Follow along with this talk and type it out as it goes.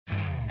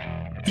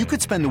You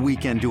could spend the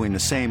weekend doing the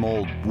same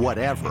old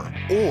whatever,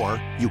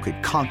 or you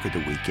could conquer the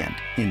weekend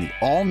in the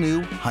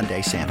all-new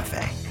Hyundai Santa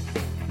Fe.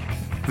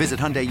 Visit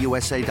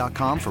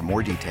HyundaiUSA.com for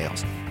more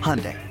details.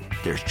 Hyundai,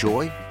 there's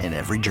joy in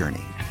every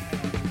journey.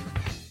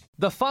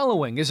 The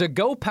following is a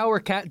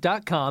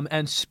GoPowerCat.com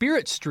and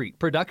Spirit Street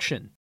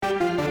production.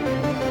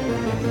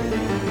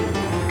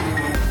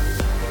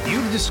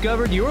 You've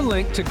discovered your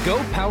link to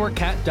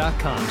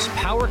GoPowerCat.com's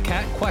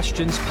PowerCat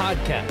Questions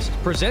podcast,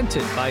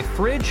 presented by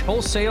Fridge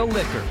Wholesale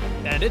Liquor,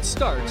 and it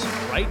starts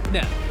right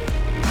now.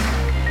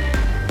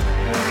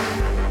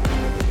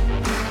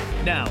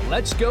 Now,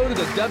 let's go to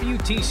the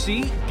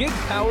WTC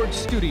Gig-Powered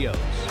Studios.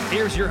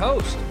 Here's your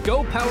host,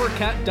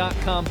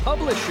 GoPowerCat.com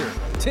publisher,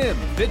 Tim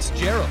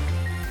Fitzgerald.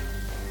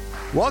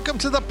 Welcome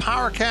to the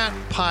PowerCat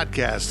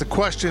podcast, the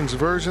questions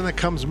version that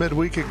comes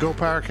midweek at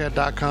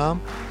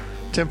GoPowerCat.com.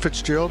 Tim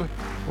Fitzgerald,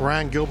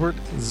 Ryan Gilbert,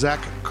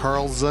 Zach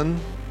Carlson.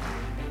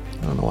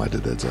 I don't know why I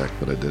did that, Zach,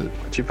 but I did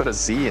it. Did you put a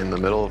Z in the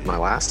middle of my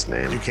last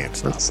name? You can't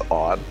stop. That's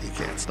odd. You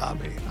can't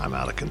stop me. I'm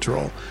out of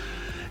control.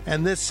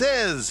 And this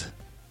is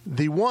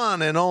the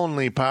one and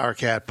only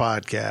PowerCat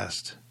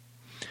podcast.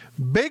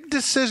 Big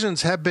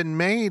decisions have been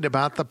made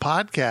about the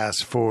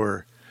podcast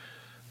for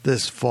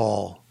this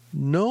fall.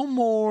 No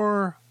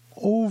more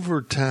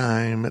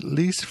overtime, at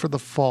least for the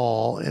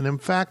fall. And in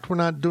fact, we're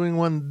not doing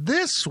one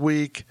this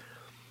week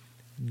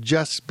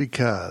just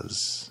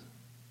because.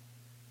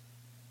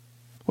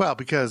 Well,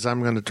 because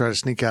I'm going to try to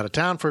sneak out of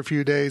town for a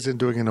few days, and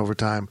doing an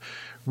overtime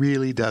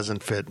really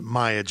doesn't fit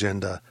my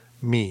agenda,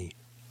 me,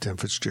 Tim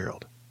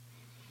Fitzgerald.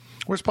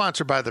 We're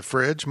sponsored by The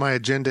Fridge. My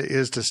agenda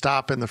is to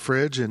stop in the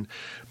fridge and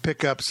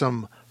pick up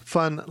some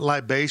fun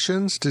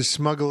libations to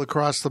smuggle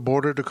across the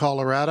border to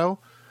Colorado.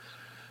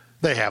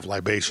 They have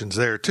libations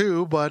there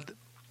too, but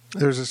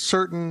there's a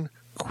certain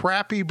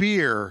crappy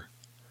beer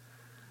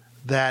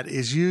that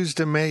is used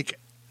to make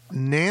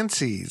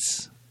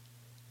Nancy's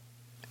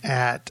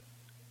at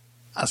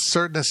a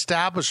certain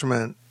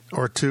establishment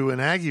or two in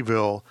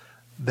Aggieville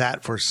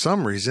that for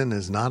some reason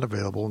is not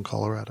available in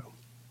Colorado.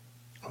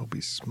 I'll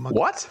be smuggled.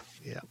 What?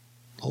 Yeah.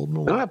 Old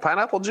Milwaukee. They don't have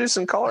pineapple juice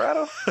in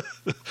Colorado?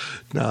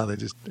 No,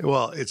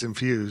 it's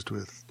infused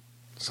with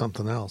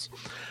something else.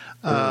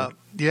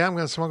 Yeah, I'm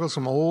going to smuggle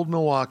some Old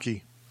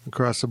Milwaukee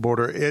across the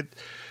border.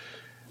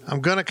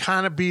 I'm going to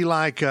kind of be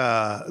like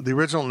the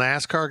original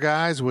NASCAR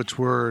guys, which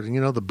were,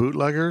 the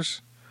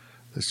bootleggers.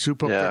 They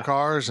soup up their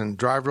cars and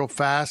drive real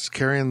fast,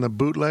 carrying the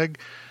bootleg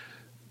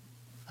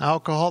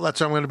alcohol.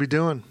 That's what I'm going to be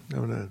doing.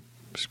 I'm going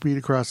to speed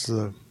across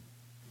the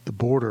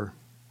border.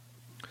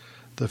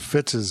 The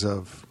Fitzes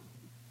of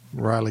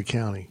Riley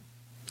County.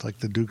 It's like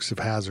the Dukes of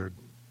Hazzard.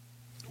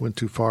 Went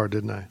too far,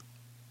 didn't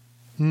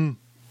I?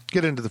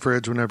 Get into the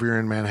fridge whenever you're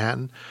in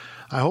Manhattan.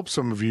 I hope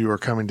some of you are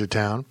coming to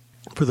town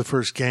for the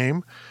first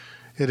game.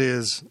 It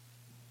is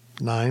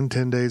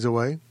 9-10 days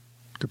away,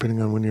 depending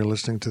on when you're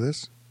listening to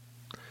this.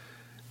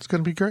 It's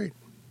going to be great.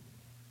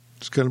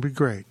 It's going to be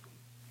great.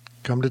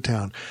 Come to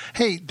town.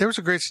 Hey, there was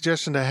a great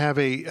suggestion to have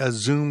a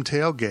Zoom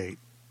tailgate,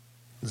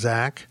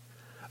 Zach.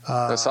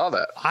 I saw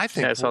that. I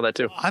saw that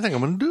too. I think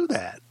I'm going to do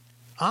that.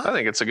 I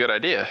think it's a good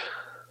idea.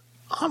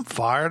 I'm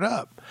fired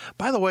up.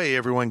 By the way,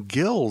 everyone,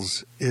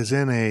 Gills is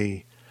in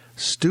a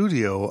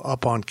studio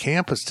up on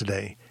campus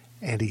today,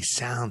 and he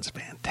sounds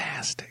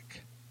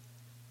fantastic.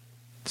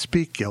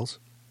 Speak, Gills.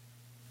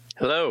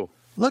 Hello.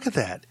 Look at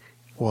that.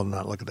 Well,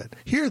 not look at that.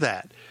 Hear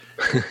that.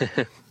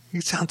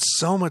 He sounds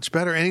so much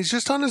better. And he's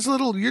just on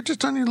you're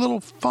just on your little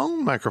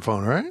phone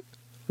microphone, right?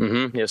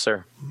 Mm-hmm. Yes,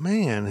 sir.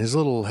 Man, his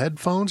little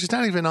headphones. He's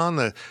not even on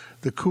the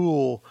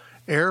cool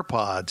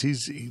AirPods.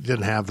 He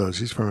didn't have those.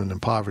 He's from an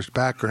impoverished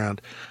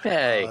background.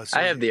 Hey,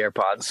 I have the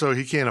AirPods. So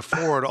he can't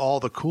afford all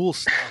the cool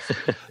stuff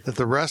that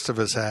the rest of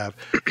us have.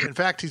 In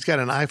fact, he's got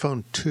an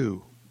iPhone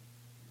 2.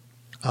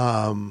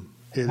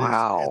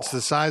 Wow. It's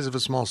the size of a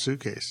small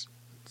suitcase.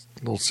 It's a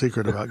little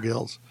secret about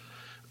Gills.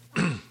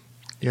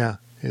 Yeah,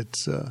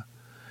 it's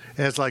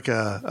like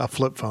a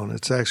flip phone.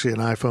 It's actually an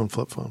iPhone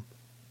flip phone.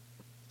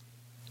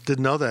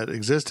 Didn't know that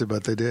existed,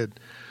 but they did.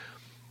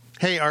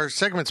 Hey, our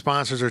segment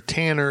sponsors are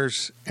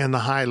Tanner's and the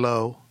High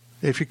Low.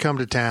 If you come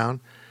to town,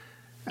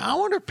 I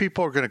wonder if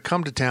people are going to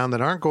come to town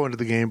that aren't going to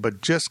the game,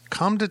 but just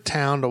come to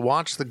town to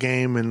watch the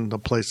game in a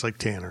place like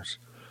Tanner's.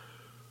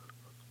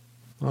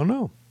 I don't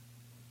know.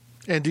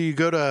 And do you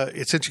go to,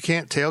 since you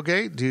can't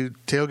tailgate, do you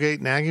tailgate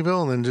in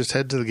Aggieville and then just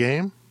head to the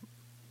game?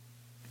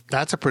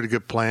 That's a pretty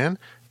good plan.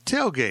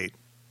 Tailgate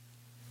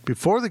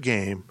before the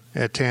game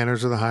at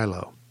Tanner's or the High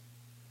Low.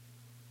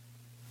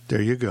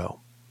 There you go.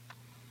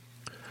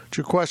 It's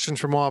your questions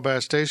from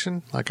Wabash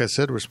Station. Like I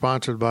said, we're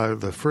sponsored by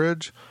The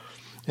Fridge.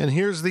 And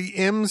here's the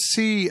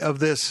MC of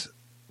this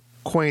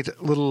quaint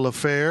little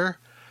affair,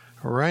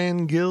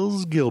 Ryan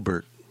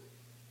Gilbert.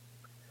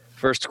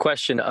 First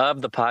question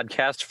of the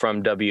podcast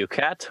from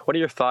WCAT. What are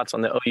your thoughts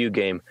on the OU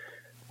game?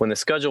 When the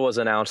schedule was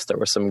announced, there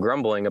was some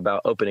grumbling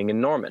about opening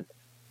in Norman.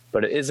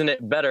 But isn't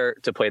it better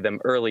to play them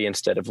early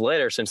instead of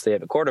later, since they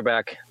have a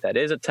quarterback that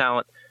is a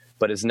talent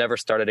but has never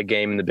started a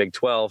game in the Big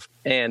 12,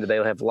 and they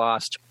have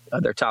lost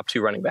their top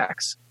two running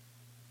backs?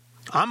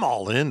 I'm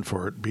all in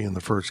for it being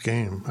the first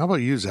game. How about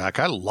you, Zach?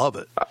 I love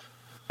it.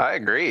 I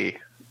agree.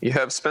 You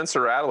have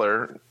Spencer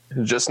Rattler,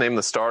 who just named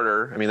the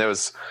starter. I mean, it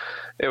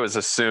was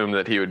assumed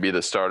that he would be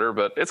the starter,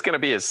 but it's going to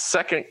be his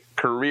second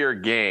career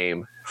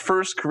game,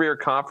 first career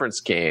conference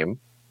game.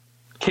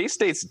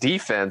 K-State's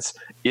defense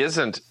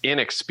isn't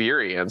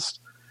inexperienced.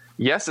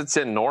 Yes, it's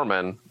in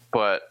Norman,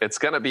 but it's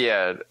going to be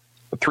a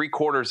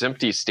 3/4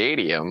 empty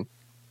stadium.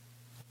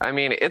 I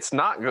mean, it's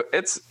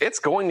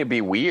going to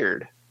be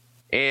weird.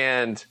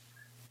 And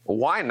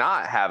why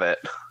not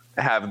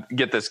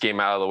get this game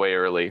out of the way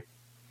early?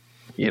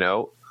 You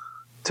know,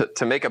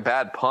 to make a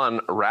bad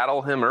pun,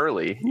 rattle him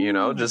early, you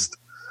know, just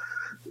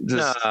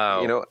no.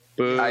 You know,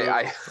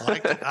 I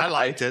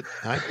liked it.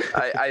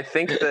 I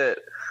think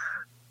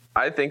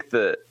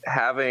that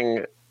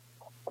having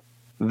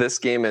this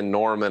game in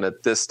Norman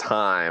at this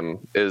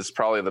time is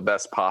probably the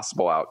best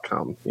possible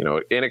outcome. You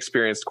know,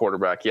 inexperienced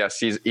quarterback. Yes,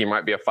 he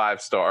might be a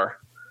 5-star,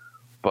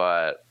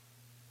 but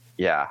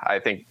yeah, I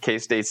think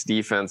K-State's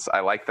defense,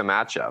 I like the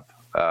matchup.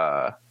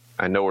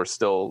 I know we're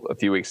still a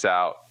few weeks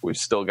out. We've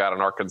still got an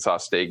Arkansas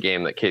State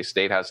game that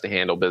K-State has to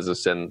handle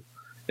business in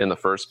the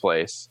first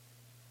place.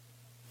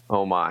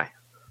 Oh my.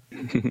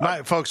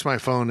 Folks, my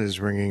phone is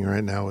ringing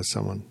right now with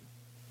someone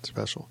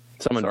special.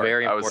 Someone Sorry,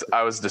 very important.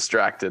 I was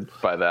distracted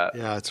by that.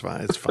 Yeah, it's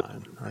fine. It's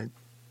fine. Right.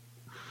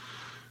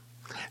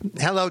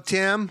 Hello,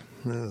 Tim.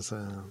 No.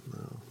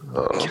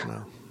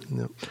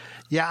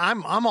 Yeah,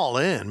 I'm all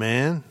in,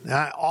 man.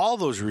 All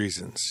those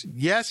reasons.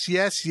 Yes.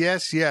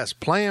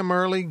 Play them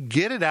early.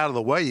 Get it out of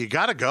the way. You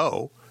got to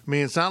go. I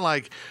mean, it's not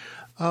like,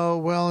 oh,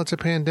 well, it's a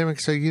pandemic,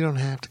 so you don't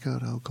have to go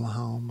to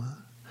Oklahoma.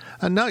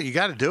 No, you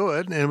got to do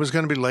it, and it was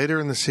going to be later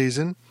in the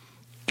season.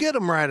 Get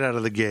them right out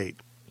of the gate.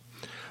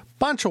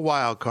 Bunch of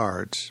wild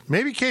cards.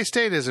 Maybe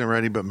K-State isn't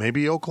ready, but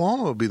maybe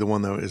Oklahoma will be the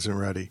one that isn't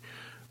ready.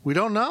 We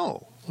don't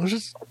know. Let's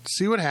just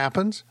see what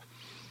happens.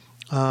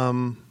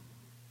 And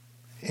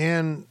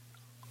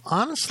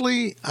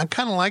honestly, I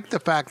kind of like the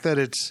fact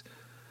that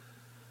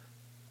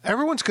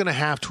everyone's going to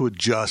have to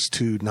adjust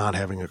to not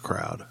having a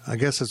crowd. I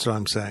guess that's what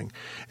I'm saying.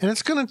 And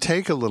it's going to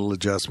take a little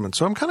adjustment.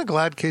 So I'm kind of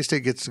glad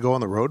K-State gets to go on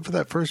the road for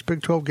that first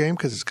Big 12 game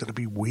because it's going to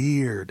be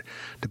weird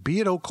to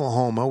be at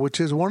Oklahoma, which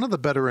is one of the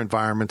better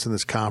environments in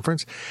this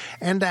conference,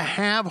 and to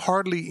have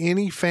hardly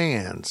any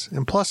fans.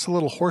 And plus the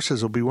little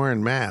horses will be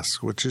wearing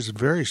masks, which is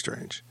very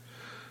strange.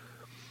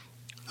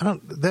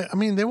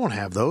 They won't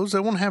have those. They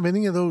won't have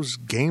any of those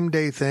game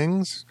day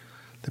things.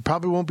 They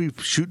probably won't be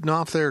shooting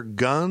off their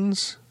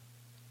guns.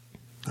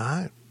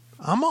 I'm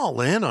all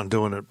in on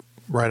doing it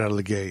right out of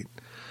the gate.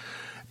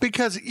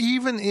 Because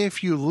even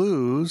if you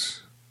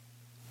lose,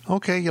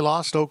 okay, you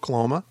lost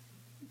Oklahoma.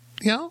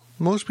 You know,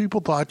 most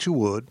people thought you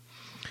would.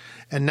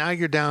 And now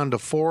you're down to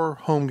 4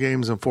 home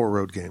games and 4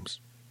 road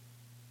games.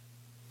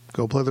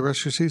 Go play the rest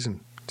of your season.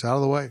 It's out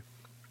of the way.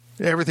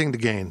 Everything to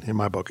gain in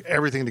my book.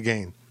 Everything to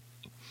gain.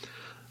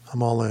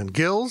 I'm all in.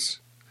 Gills,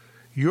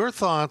 your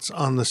thoughts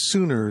on the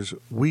Sooners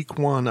week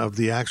 1 of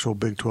the actual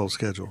Big 12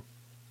 schedule?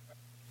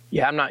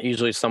 Yeah, I'm not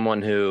usually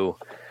someone who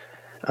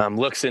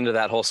looks into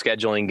that whole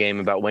scheduling game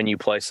about when you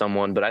play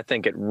someone, but I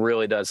think it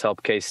really does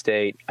help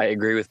K-State. I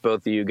agree with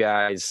both of you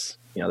guys.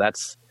 You know,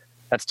 that's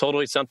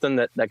totally something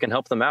that can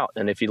help them out.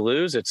 And if you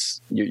lose,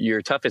 it's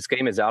your toughest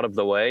game is out of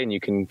the way, and you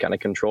can kind of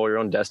control your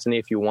own destiny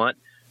if you want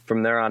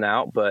from there on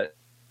out. But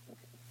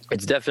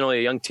it's definitely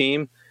a young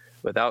team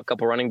without a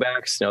couple running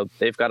backs. You know,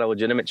 they've got a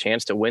legitimate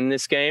chance to win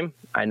this game.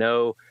 I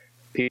know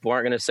people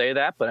aren't going to say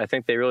that, but I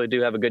think they really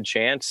do have a good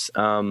chance.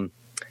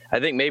 I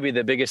think maybe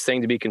the biggest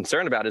thing to be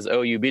concerned about is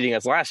OU beating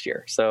us last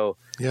year. So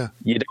yeah,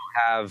 you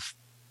don't have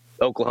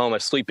Oklahoma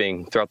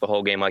sleeping throughout the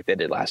whole game like they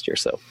did last year.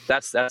 So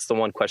that's the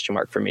one question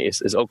mark for me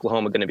is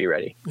Oklahoma going to be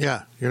ready?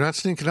 Yeah, you're not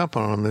sneaking up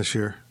on them this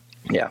year.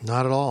 Yeah.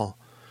 Not at all.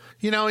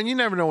 You know, and you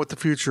never know what the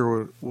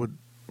future would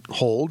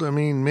hold. I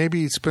mean,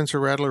 maybe Spencer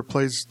Rattler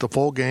plays the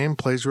full game,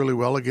 plays really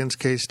well against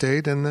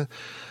K-State, and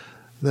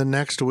the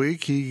next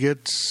week he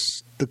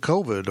gets the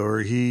COVID or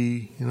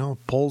he,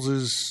 pulls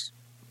his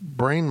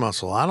brain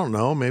muscle. I don't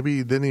know.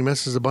 Maybe then he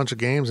misses a bunch of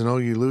games and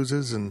OU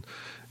loses and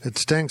it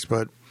stinks.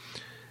 But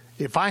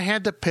if I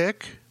had to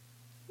pick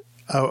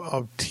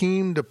a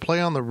team to play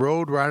on the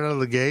road right out of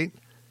the gate,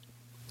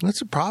 this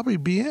would probably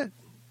be it.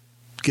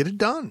 Get it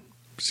done.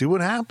 See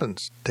what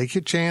happens. Take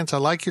your chance. I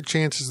like your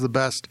chances the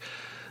best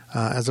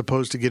as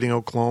opposed to getting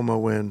Oklahoma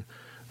when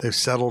they've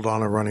settled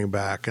on a running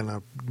back and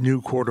a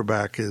new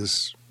quarterback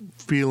is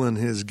feeling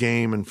his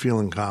game and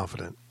feeling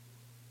confident.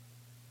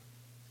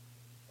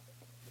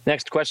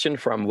 Next question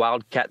from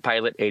Wildcat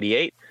Pilot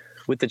 88.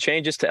 With the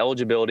changes to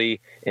eligibility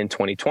in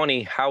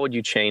 2020, how would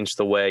you change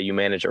the way you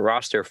manage a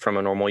roster from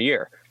a normal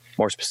year?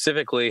 More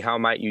specifically, how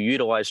might you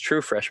utilize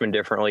true freshmen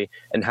differently,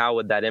 and how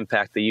would that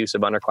impact the use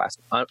of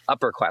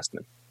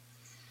upperclassmen?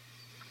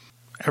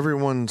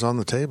 Everyone's on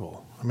the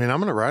table. I mean, I'm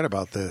going to write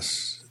about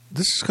this.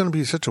 This is going to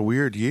be such a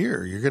weird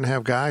year. You're going to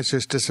have guys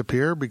just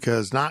disappear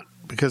not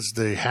because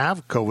they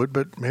have COVID,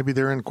 but maybe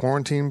they're in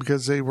quarantine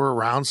because they were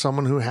around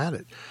someone who had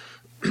it.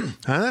 And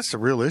that's the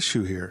real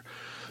issue here.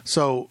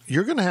 So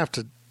you're going to have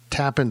to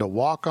tap into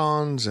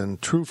walk-ons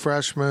and true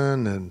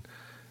freshmen, and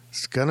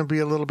it's going to be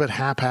a little bit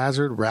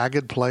haphazard,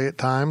 ragged play at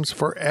times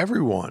for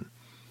everyone.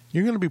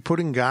 You're going to be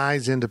putting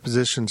guys into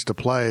positions to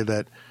play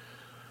that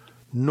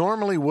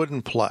normally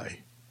wouldn't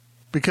play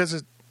because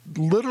it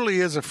literally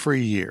is a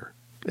free year.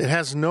 It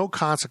has no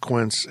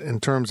consequence in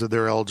terms of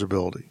their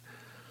eligibility.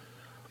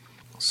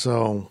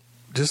 So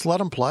just let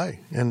them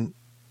play. And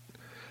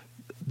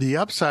the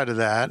upside of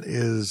that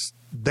is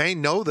they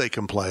know they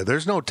can play.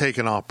 There's no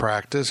taking off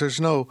practice.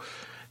 There's no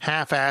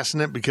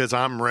half-assing it because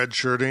I'm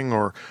redshirting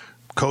or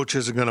coach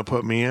isn't going to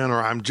put me in,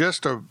 or I'm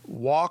just a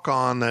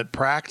walk-on that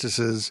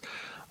practices.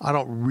 I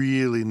don't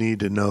really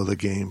need to know the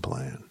game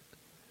plan.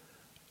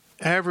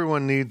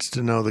 Everyone needs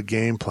to know the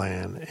game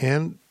plan.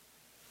 And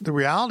the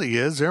reality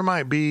is there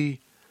might be,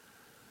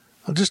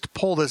 I'll just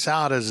pull this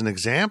out as an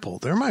example,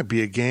 there might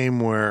be a game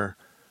where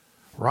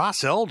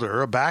Ross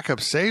Elder, a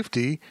backup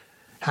safety,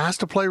 has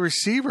to play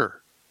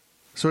receiver.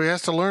 So he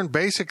has to learn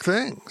basic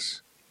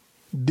things.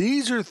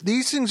 These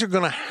things are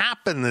going to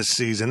happen this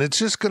season. It's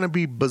just going to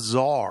be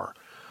bizarre.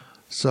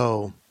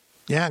 So,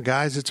 yeah,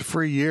 guys, it's a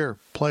free year.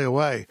 Play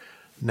away.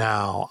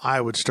 Now,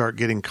 I would start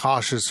getting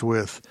cautious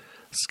with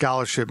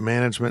scholarship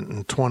management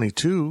in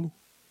 22.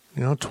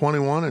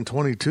 21 and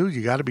 22,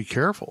 you got to be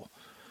careful.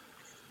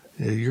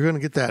 You're going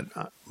to get that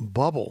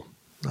bubble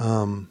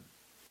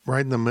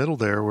right in the middle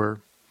there where,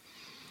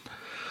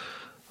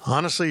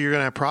 honestly, you're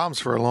going to have problems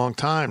for a long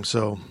time.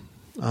 So,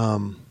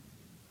 and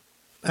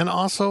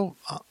also,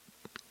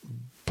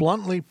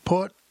 bluntly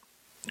put,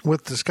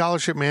 with the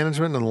scholarship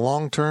management in the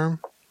long term,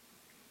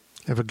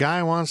 if a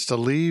guy wants to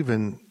leave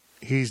and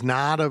he's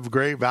not of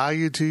great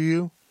value to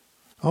you,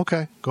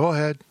 okay, go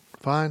ahead.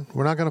 Fine.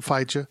 We're not going to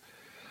fight you.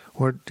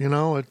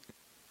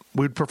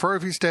 We'd prefer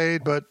if he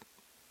stayed, but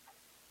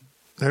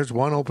there's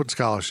one open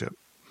scholarship.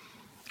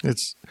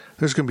 There's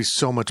going to be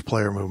so much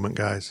player movement,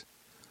 guys.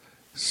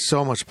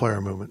 So much player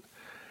movement.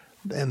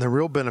 And the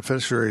real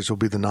beneficiaries will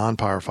be the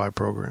non-Power 5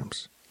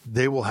 programs.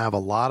 They will have a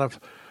lot of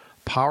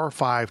Power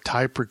 5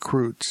 type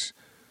recruits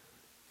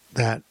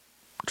that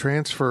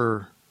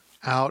transfer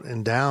out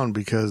and down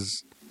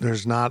because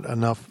there's not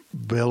enough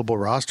available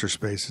roster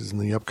spaces in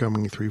the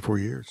upcoming 3-4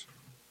 years.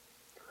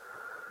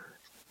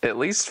 At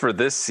least for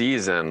this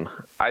season,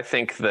 I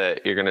think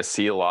that you're going to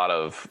see a lot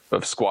of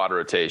squad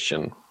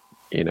rotation,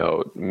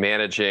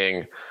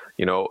 managing,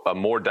 a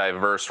more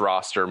diverse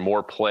roster,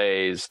 more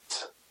plays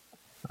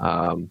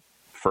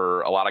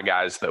for a lot of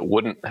guys that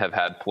wouldn't have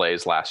had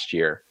plays last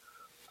year.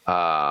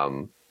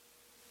 I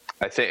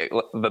think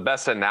the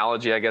best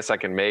analogy I guess I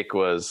can make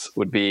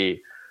would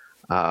be,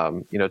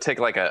 take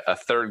like a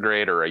third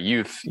grade or a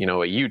youth, a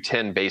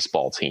U10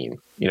 baseball team.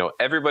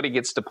 Everybody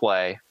gets to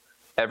play.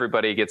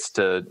 Everybody gets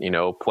to,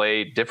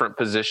 play different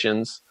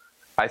positions.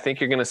 I think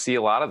you're going to see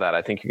a lot of that.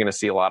 I think you're going to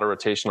see a lot of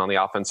rotation on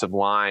the offensive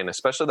line,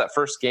 especially that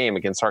first game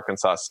against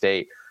Arkansas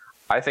State.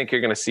 I think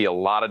you're going to see a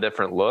lot of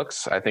different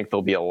looks. I think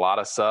there'll be a lot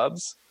of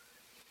subs.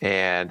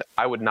 And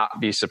I would not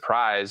be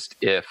surprised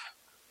if,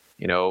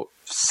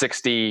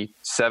 60,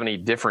 70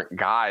 different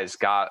guys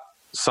got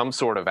some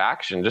sort of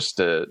action just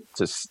to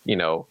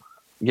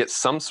get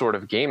some sort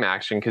of game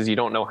action because you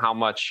don't know how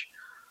much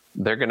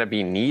they're going to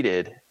be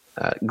needed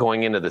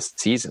going into this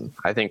season.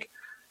 I think,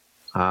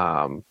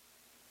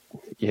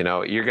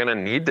 you're going to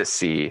need to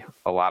see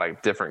a lot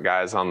of different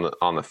guys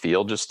on the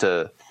field just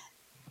to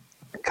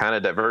kind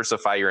of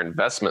diversify your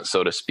investment,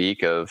 so to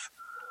speak, of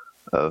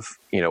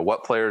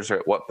what players are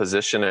at what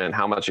position and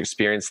how much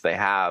experience they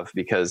have,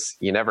 because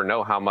you never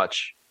know how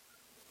much,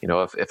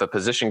 if a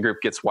position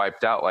group gets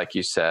wiped out, like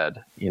you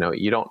said,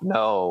 you don't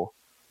know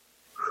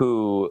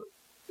who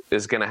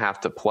is going to have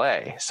to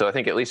play. So I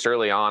think at least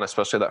early on,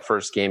 especially that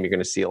first game, you're going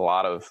to see a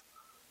lot of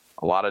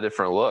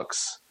different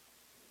looks.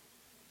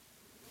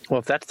 Well,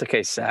 if that's the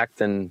case, Zach,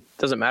 then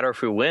it doesn't matter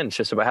if we win. It's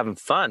just about having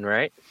fun,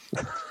 right?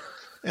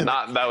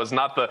 That was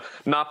not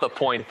the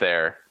point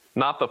there.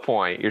 Not the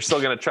point. You're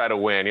still going to try to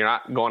win. You're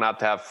not going out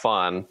to have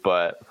fun,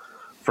 but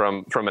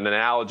from an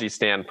analogy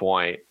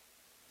standpoint,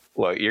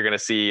 look, you're going to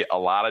see a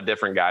lot of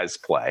different guys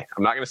play.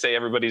 I'm not going to say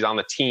everybody's on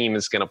the team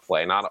is going to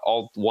play. Not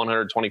all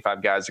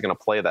 125 guys are going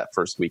to play that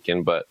first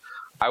weekend, but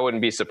I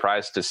wouldn't be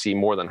surprised to see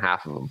more than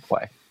half of them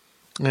play.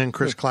 And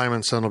Chris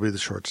Kleiman's son will be the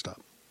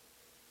shortstop.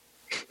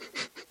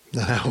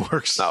 That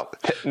works.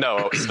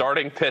 No,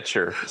 starting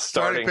pitcher.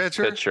 Starting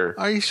pitcher.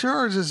 Are you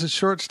sure it's just a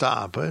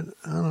shortstop? But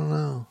I don't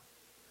know.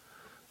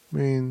 I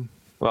mean,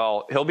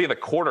 well, he'll be the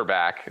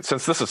quarterback.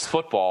 Since this is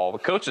football, the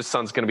coach's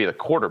son's going to be the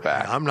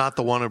quarterback. I'm not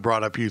the one who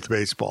brought up youth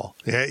baseball.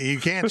 Yeah, you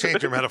can't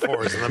change your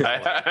metaphors.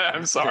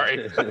 I'm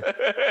sorry.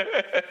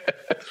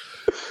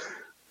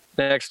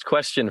 Next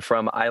question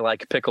from I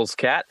Like Pickles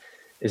Cat.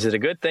 Is it a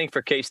good thing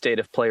for K-State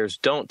if players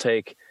want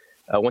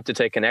to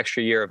take an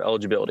extra year of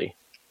eligibility?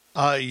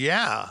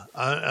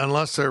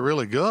 Unless they're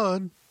really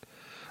good.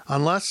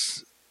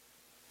 Unless,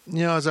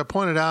 as I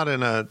pointed out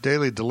in a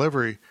daily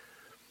delivery,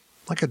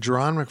 like a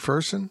Jerron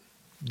McPherson,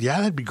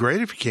 that'd be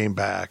great if he came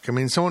back. I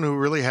mean, someone who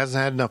really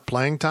hasn't had enough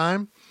playing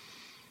time.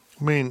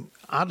 I mean,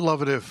 I'd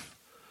love it if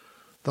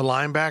The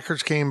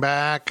linebackers came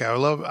back.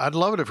 I'd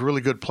love it if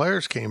really good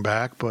players came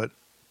back, but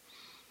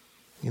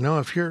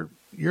if you're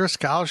a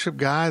scholarship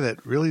guy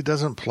that really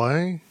doesn't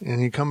play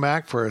and you come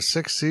back for a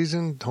sixth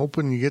season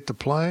hoping you get to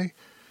play,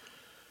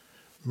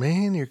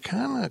 man, you're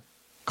kind of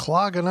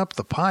clogging up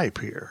the pipe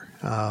here.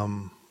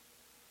 And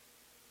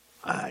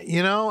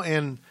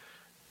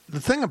the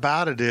thing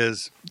about it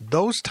is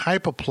those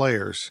type of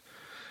players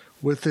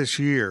with this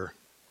year,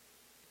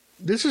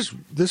 this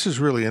is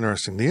really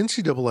interesting. The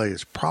NCAA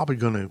is probably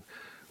going to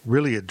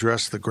really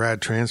address the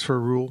grad transfer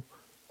rule,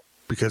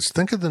 because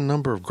think of the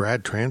number of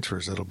grad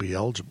transfers that'll be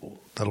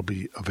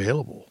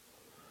available.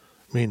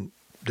 I mean,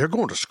 they're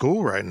going to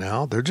school right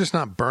now. They're just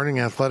not burning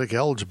athletic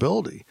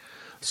eligibility.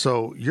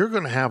 So you're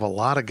going to have a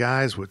lot of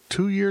guys with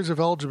 2 years of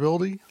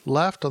eligibility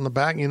left on the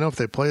back, if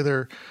they play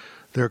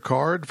their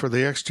card for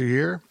the extra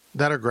year,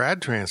 that are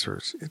grad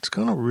transfers. It's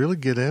going to really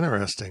get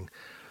interesting.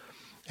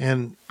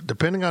 And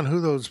depending on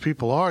who those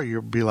people are,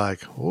 you'll be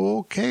like,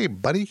 okay,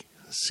 buddy,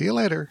 see you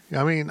later.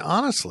 I mean,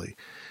 honestly,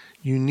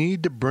 you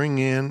need to bring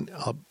in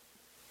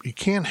you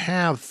can't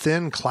have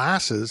thin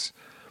classes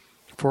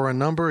for a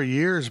number of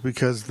years,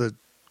 because the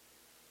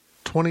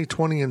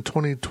 2020 and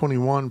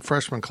 2021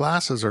 freshman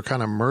classes are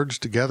kind of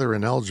merged together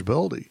in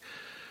eligibility.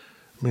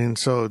 I mean,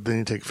 so then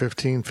you take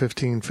 15,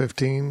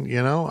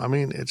 I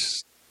mean,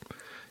 it's,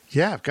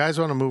 if guys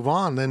want to move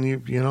on, then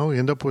you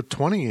end up with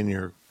 20 in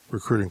your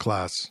recruiting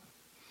class.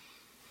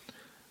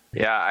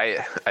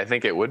 Yeah, I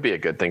think it would be a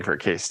good thing for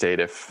K-State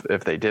if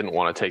they didn't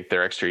want to take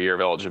their extra year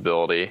of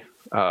eligibility.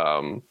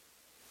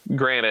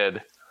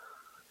 Granted,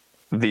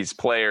 these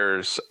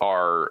players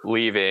are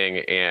leaving,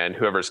 and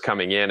whoever's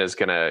coming in is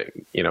going to,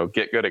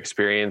 get good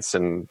experience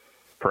and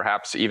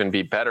perhaps even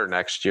be better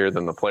next year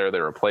than the player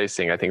they're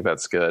replacing. I think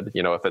that's good.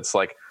 If it's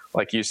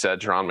like you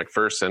said, Jerron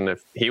McPherson,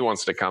 if he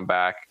wants to come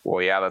back,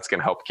 well, yeah, that's going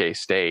to help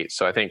K-State.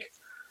 So I think,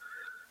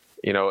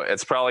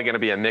 it's probably going to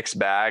be a mixed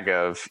bag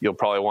of, you'll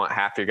probably want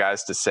half your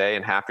guys to stay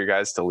and half your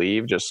guys to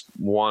leave. Just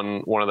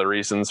one of the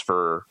reasons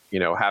for,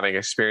 having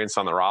experience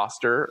on the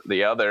roster,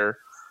 the other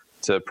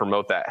to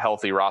promote that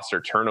healthy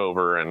roster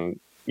turnover and,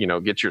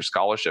 get your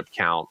scholarship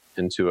count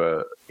into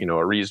a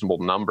reasonable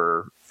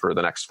number for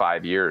the next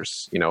 5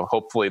 years.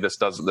 Hopefully this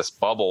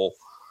bubble,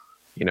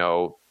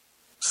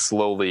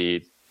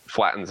 slowly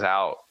flattens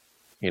out,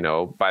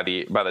 by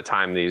the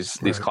time these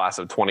class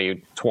of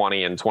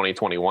 2020 and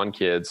 2021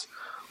 kids,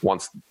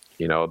 once,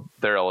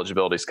 their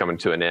eligibility is coming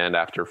to an end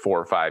after 4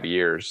 or 5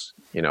 years,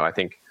 I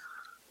think,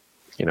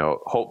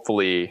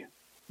 hopefully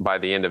by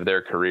the end of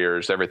their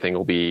careers, everything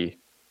will be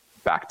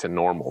back to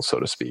normal, so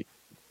to speak.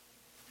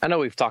 I know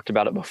we've talked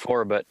about it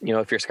before, but,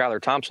 if you're Skylar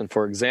Thompson,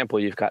 for example,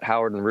 you've got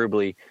Howard and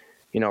Rubley,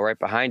 right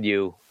behind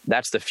you.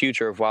 That's the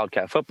future of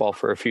Wildcat football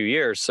for a few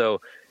years.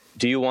 So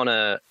do you want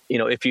to,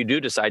 if you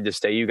do decide to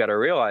stay, you got to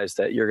realize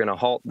that you're going to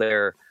halt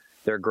their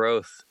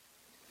growth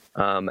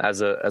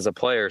as a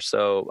player.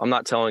 So I'm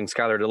not telling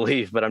Skylar to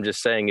leave, but I'm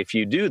just saying if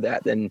you do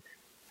that, then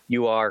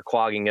you are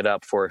clogging it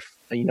up for,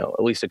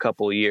 at least a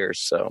couple of years.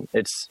 So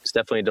it's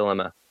definitely a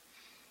dilemma.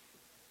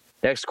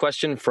 Next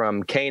question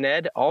from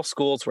K-Ned. All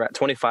schools were at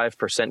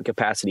 25%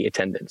 capacity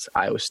attendance.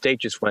 Iowa State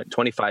just went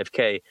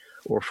 25K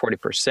or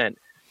 40%.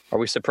 Are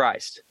we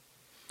surprised?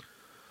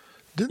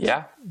 Did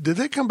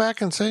they come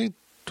back and say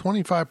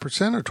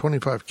 25% or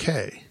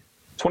 25K?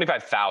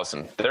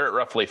 25,000. They're at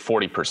roughly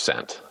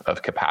 40%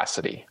 of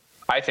capacity.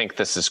 I think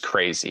this is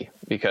crazy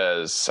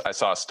because I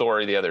saw a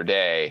story the other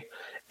day.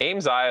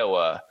 Ames,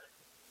 Iowa,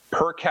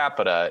 per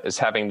capita is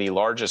having the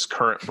largest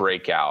current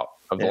breakout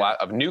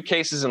of new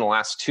cases in the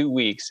last 2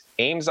 weeks.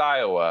 Ames,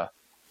 Iowa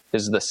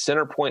is the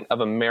center point of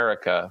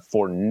America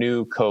for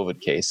new COVID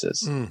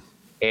cases.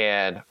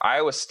 And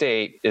Iowa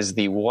State is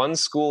the one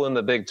school in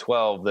the Big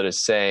 12 that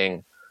is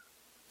saying,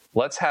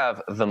 let's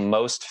have the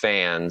most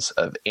fans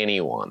of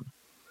anyone.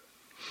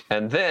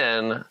 And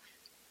then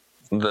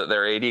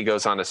their AD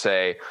goes on to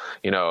say,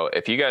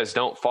 if you guys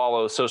don't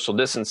follow social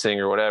distancing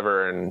or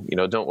whatever and,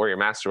 don't wear your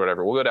mask or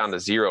whatever, we'll go down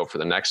to 0 for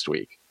the next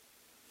week.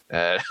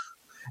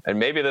 And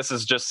maybe this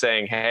is just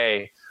saying,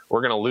 hey,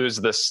 we're going to lose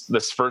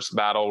this first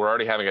battle. We're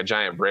already having a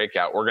giant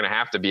breakout. We're going to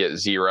have to be at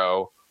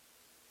 0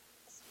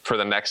 for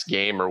the next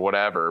game or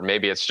whatever.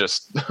 Maybe it's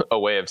just a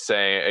way of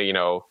saying,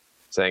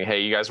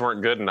 hey, you guys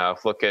weren't good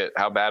enough. Look at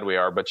how bad we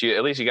are. But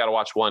at least you got to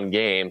watch one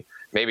game.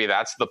 Maybe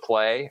that's the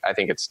play. I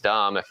think it's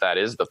dumb if that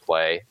is the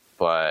play.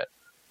 But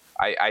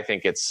I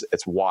think it's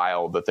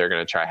wild that they're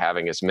going to try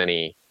having as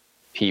many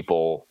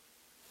people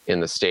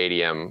in the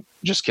stadium,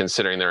 just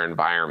considering their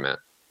environment.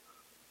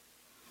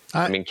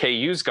 I mean,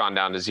 KU's gone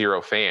down to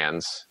 0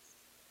 fans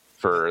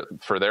for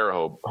their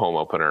home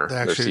opener,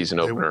 their season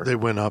opener. They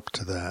went up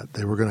to that.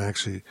 They were going to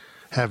actually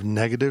have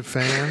negative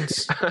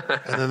fans,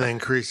 and then they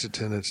increased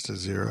attendance to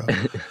 0.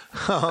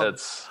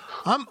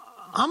 I'm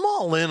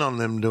all in on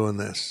them doing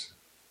this.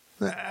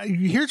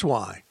 Here's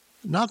why.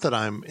 Not that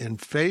I'm in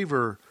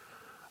favor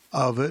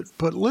of it,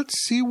 but let's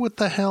see what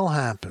the hell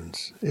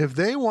happens. If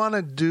they want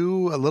to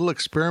do a little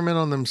experiment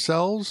on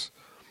themselves,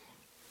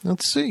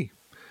 let's see.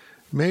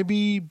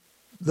 Maybe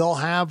they'll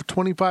have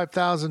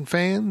 25,000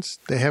 fans.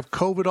 They have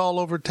COVID all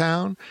over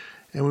town,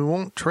 and we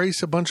won't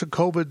trace a bunch of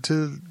COVID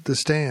to the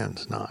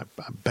stands. Now,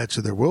 I bet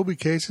you there will be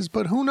cases,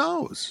 but who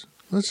knows?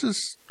 Let's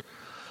just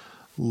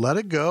let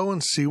it go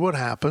and see what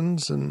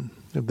happens. And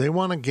if they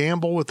want to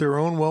gamble with their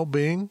own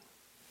well-being,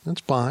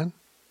 that's fine.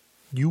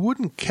 You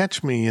wouldn't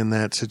catch me in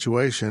that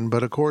situation,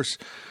 but of course,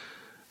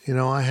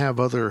 I have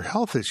other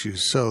health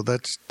issues, so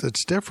that's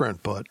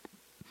different. But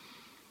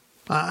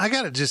I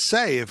got to just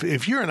say,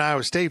 if you're an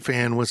Iowa State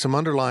fan with some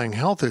underlying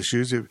health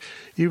issues,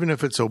 even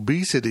if it's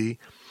obesity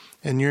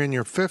and you're in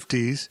your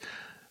 50s,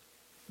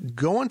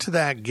 going to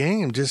that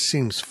game just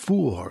seems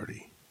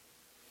foolhardy.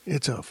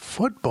 It's a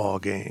football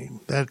game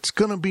that's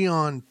going to be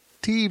on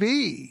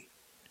TV.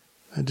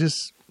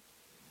 Let's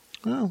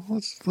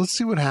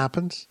see what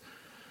happens.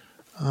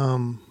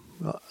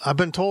 I've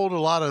been told a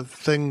lot of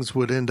things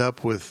would end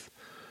up with,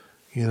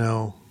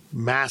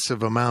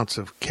 massive amounts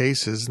of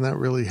cases, and that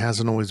really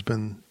hasn't always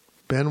been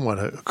what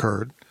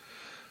occurred.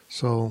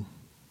 So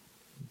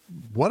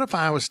what if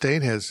Iowa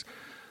State has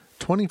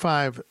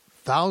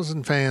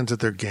 25,000 fans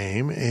at their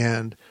game,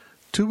 and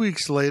 2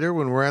 weeks later,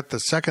 when we're at the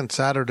second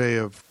Saturday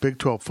of Big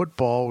 12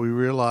 football, we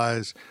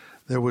realize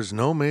there was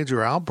no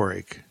major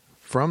outbreak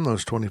from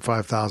those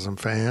 25,000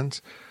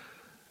 fans?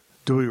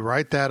 Do we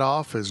write that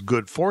off as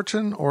good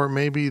fortune, or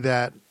maybe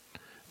that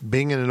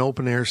being in an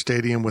open-air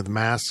stadium with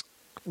masks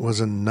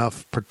was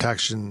enough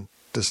protection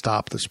to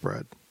stop the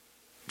spread?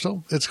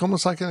 So it's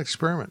almost like an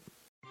experiment.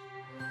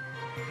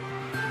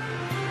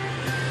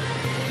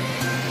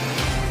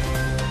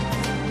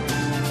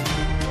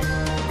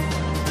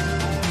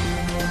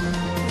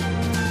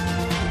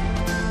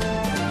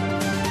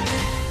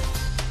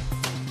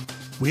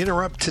 We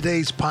interrupt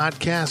today's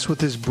podcast with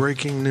this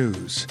breaking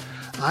news.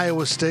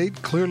 Iowa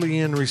State, clearly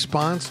in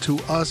response to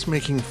us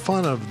making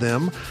fun of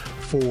them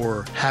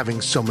for having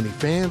so many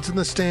fans in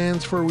the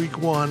stands for week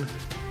 1,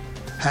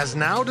 has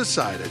now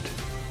decided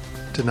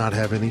to not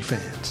have any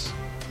fans.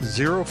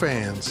 0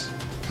 fans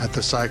at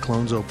the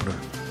Cyclones opener.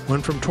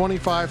 Went from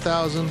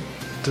 25,000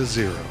 to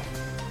 0.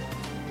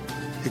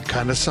 It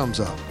kind of sums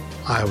up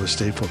Iowa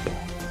State football.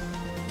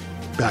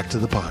 Back to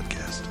the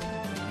podcast.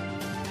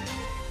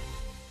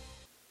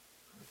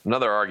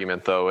 Another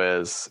argument, though,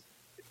 is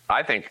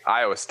I think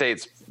Iowa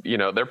State's,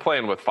 they're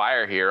playing with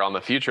fire here on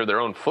the future of their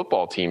own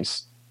football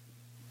team's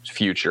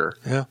future.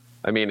 Yeah.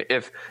 I mean,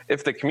 if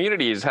the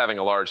community is having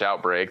a large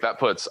outbreak, that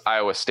puts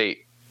Iowa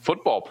State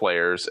football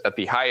players at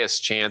the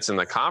highest chance in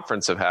the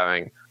conference of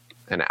having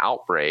an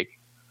outbreak.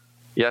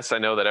 Yes, I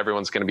know that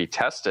everyone's going to be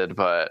tested,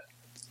 but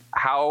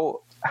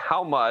how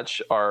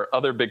much are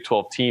other Big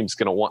 12 teams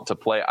going to want to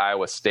play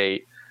Iowa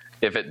State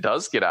if it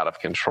does get out of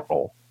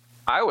control?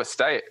 Iowa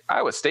State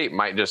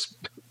might just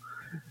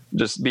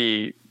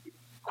be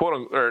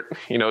quote or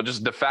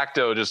just de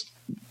facto just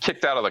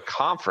kicked out of the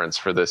conference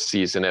for this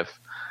season if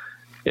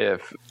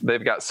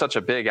they've got such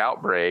a big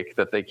outbreak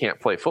that they can't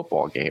play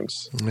football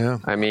games. Yeah.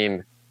 I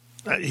mean,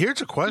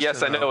 here's a question.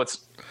 Yes, I know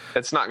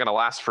it's not going to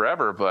last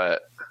forever,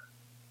 but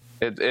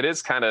it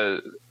is kind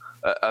of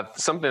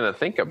something to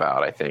think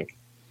about, I think.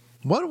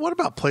 What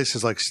about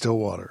places like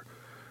Stillwater,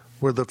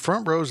 where the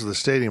front rows of the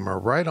stadium are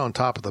right on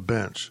top of the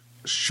bench?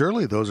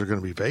 Surely those are going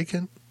to be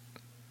vacant.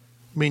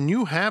 I mean,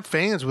 you have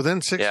fans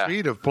within 6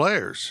 feet of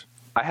players.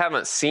 I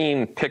haven't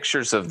seen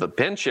pictures of the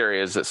bench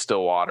areas at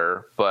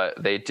Stillwater,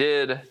 but they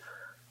did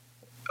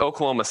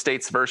Oklahoma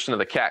State's version of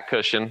the cat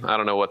cushion. I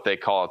don't know what they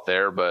call it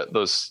there, but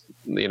those,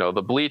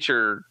 the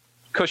bleacher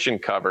cushion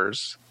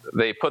covers,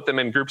 they put them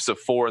in groups of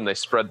 4 and they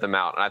spread them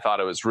out. And I thought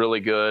it was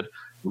really good,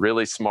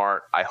 really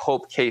smart. I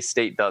hope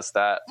K-State does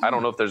that. I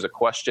don't know if there's a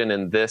question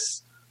in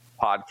this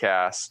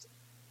podcast.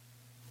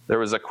 There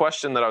was a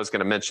question that I was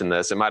going to mention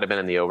this. It might have been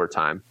in the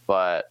overtime,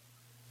 but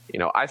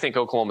I think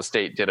Oklahoma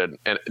State did an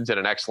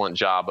excellent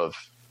job of,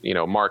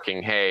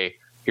 marking, hey,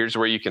 here's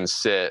where you can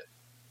sit.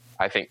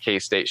 I think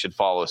K-State should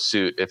follow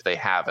suit if they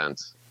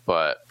haven't.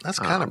 But that's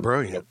kind of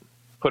brilliant.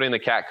 Putting the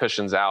cat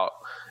cushions out,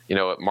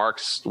 it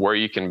marks where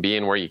you can be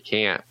and where you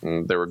can't.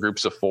 And there were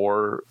groups of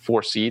four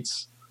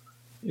seats.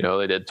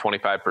 They did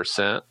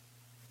 25%.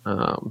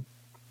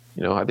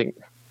 I think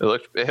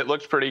it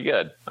looked pretty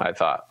good, I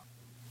thought.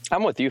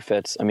 I'm with you,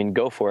 Fitz. I mean,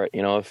 go for it.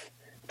 If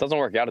it doesn't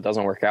work out, it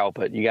doesn't work out.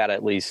 But you got to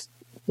at least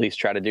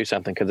try to do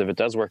something, because if it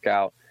does work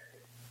out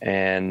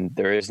and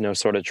there is no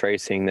sort of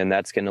tracing, then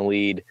that's going to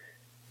lead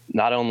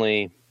not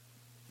only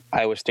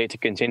Iowa State to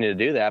continue to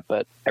do that,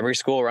 but every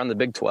school around the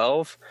Big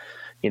 12.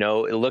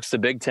 It makes the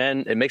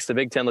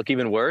Big 10 look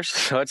even worse.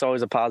 So it's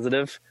always a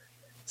positive.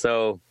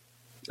 So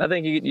I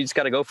think you just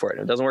got to go for it.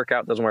 If it doesn't work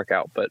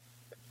out, but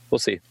we'll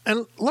see.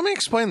 And let me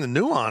explain the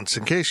nuance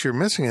in case you're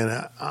missing it.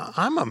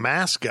 I'm a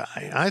mask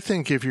guy. I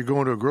think if you're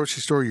going to a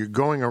grocery store, you're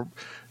going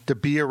to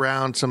be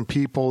around some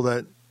people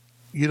that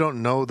you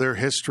don't know their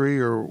history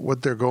or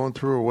what they're going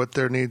through or what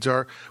their needs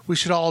are. We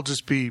should all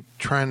just be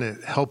trying to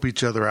help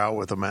each other out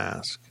with a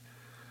mask.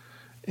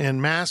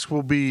 And masks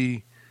will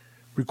be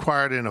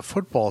required in a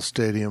football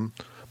stadium,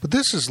 but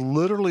this is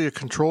literally a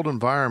controlled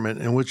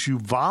environment in which you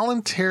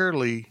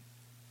voluntarily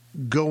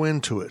go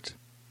into it.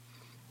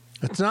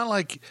 It's not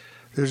like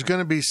there's going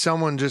to be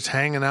someone just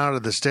hanging out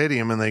at the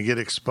stadium and they get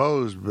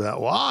exposed.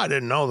 Well, I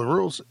didn't know the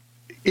rules.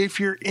 If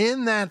you're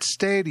in that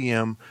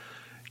stadium,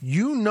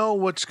 you know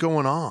what's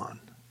going on.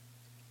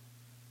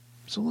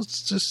 So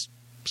let's just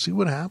see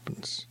what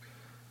happens.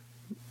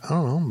 I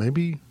don't know.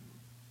 Maybe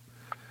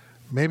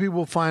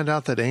we'll find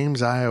out that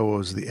Ames, Iowa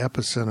is the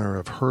epicenter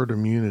of herd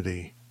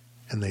immunity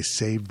and they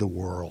saved the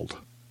world.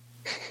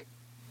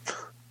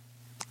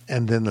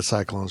 And then the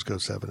Cyclones go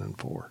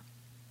 7-4.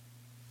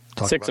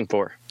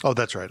 6-4. Oh,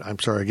 that's right. I'm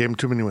sorry. I gave them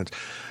too many wins.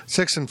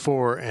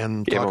 6-4,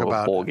 and Gave talk them a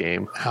about bowl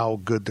game.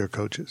 how good their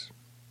coach is.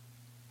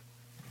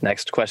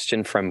 Next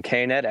question from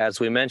KNet. As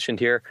we mentioned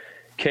here,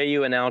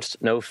 KU announced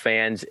no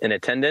fans in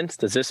attendance.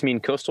 Does this mean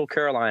Coastal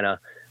Carolina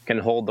can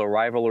hold the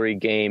rivalry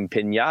game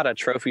Piñata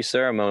Trophy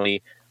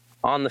ceremony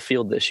on the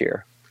field this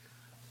year?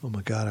 Oh,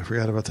 my God. I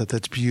forgot about that.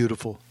 That's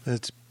beautiful.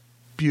 That's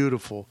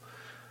beautiful.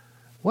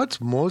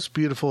 What's most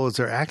beautiful is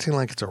they're acting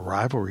like it's a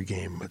rivalry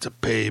game. It's a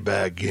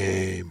payback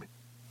game.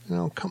 You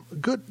know,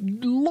 good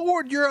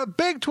Lord, you're a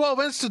Big 12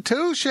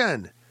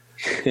 institution.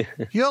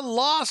 You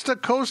lost to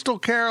Coastal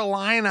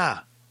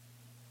Carolina.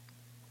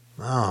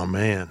 Oh,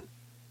 man.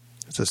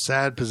 It's a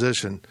sad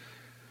position.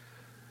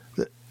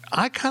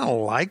 I kind of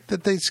like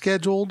that they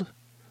scheduled,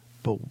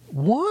 but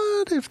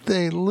what if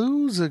they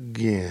lose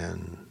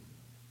again?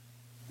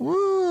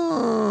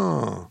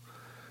 Whoa.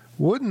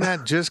 Wouldn't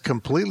that just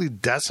completely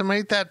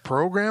decimate that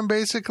program,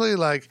 basically?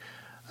 Like,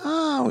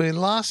 oh, we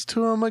lost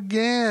to them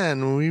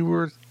again. We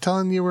were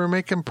telling you we're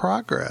making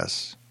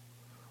progress.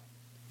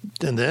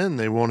 And then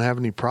they won't have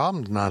any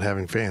problems not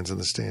having fans in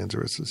the stands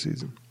the rest of the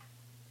season.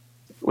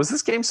 Was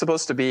this game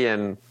supposed to be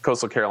in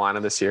Coastal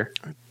Carolina this year?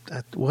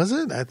 Was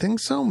it? I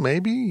think so.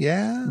 Maybe,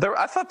 yeah.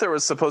 I thought there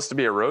was supposed to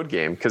be a road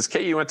game because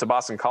KU went to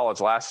Boston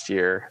College last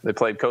year. They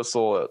played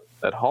Coastal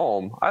at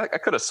home. I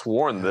could have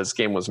sworn this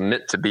game was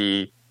meant to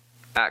be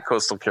at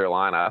Coastal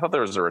Carolina. I thought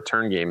there was a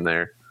return game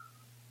there.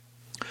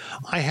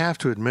 I have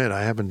to admit,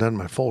 I haven't done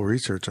my full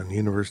research on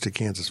University of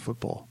Kansas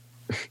football.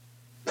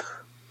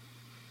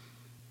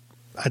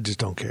 I just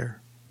don't care.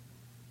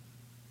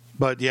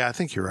 But, yeah, I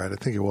think you're right. I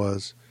think it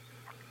was.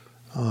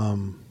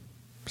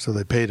 So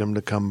they paid him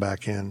to come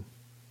back in.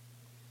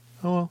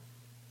 Oh, well.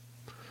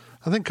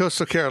 I think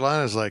Coastal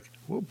Carolina is like,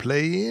 we'll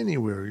play you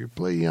anywhere. You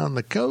play you on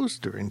the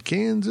coast or in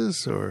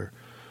Kansas or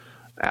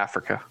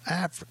Africa.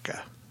 I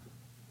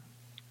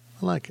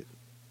like it.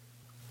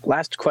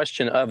 Last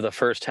question of the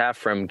first half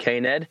from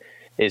KNed.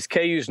 Is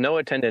KU's no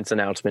attendance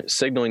announcement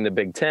signaling the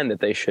Big Ten that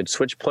they should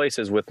switch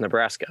places with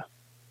Nebraska?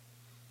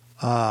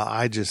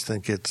 I just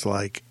think it's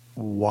like,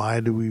 why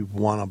do we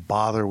want to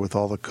bother with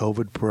all the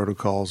COVID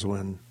protocols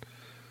when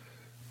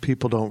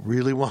people don't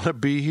really want to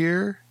be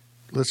here?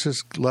 Let's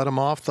just let them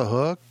off the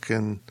hook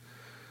and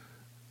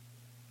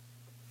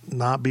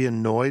not be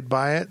annoyed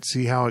by it,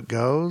 see how it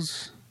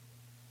goes.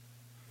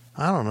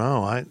 I don't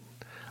know.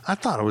 I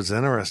thought it was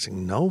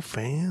interesting. No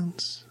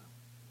fans.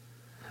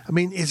 I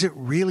mean, is it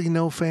really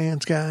no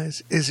fans,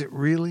 guys? Is it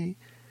really?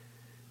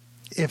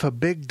 If a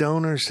big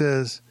donor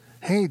says,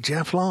 hey,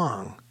 Jeff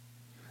Long,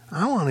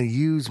 I want to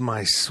use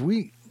my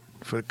suite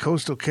for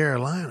Coastal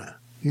Carolina,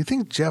 you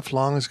think Jeff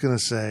Long is going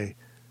to say,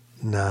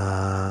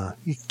 nah,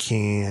 you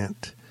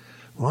can't.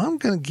 Well, I'm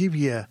going to give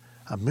you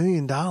 $1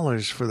 million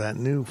for that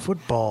new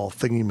football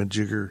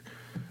thingy-majigger.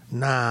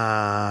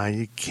 Nah,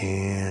 you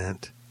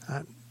can't.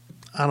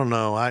 I don't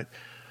know. I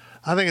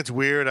think it's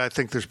weird. I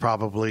think there's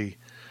probably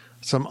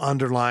some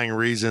underlying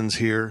reasons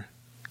here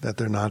that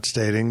they're not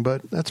stating,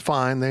 but that's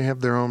fine. They have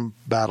their own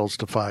battles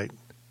to fight.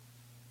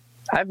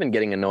 I've been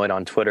getting annoyed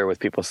on Twitter with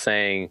people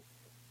saying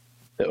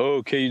that,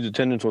 KU's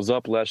attendance was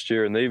up last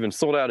year and they even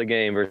sold out a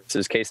game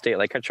versus K-State.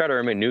 Like, I try to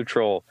remain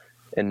neutral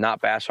and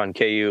not bash on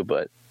KU,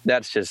 but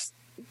that's just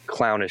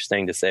clownish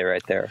thing to say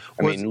right there.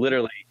 I mean,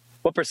 literally,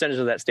 what percentage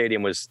of that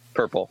stadium was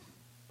purple?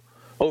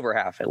 Over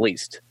half, at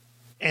least.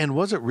 And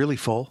was it really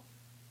full?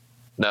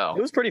 No.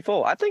 It was pretty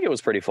full. I think it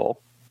was pretty full.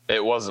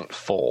 It wasn't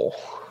full.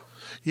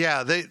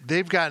 Yeah,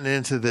 they've gotten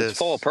into this. It's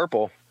full of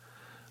purple.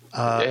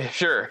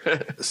 Sure.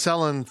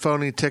 Selling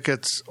phony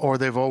tickets, or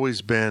they've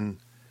always been.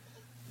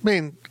 I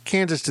mean,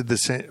 Kansas did the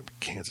same.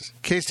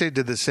 K-State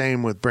did the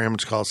same with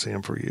Bramlage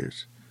Coliseum for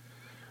years.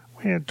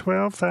 We had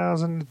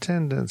 12,000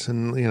 attendance,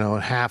 and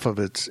half of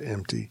it's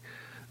empty.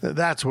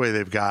 That's the way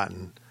they've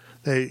gotten.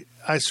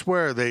 I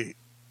swear they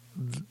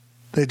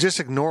just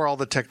ignore all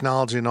the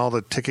technology and all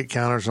the ticket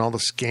counters and all the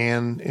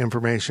scan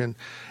information,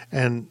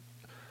 and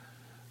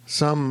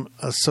some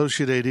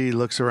associate AD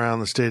looks around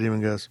the stadium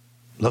and goes,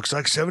 looks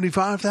like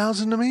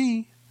 75,000 to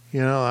me.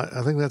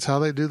 I think that's how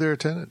they do their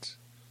attendance.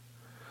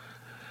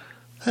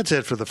 That's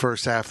it for the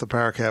first half of the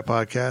Power Cat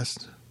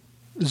podcast.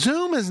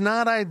 Zoom is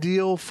not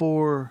ideal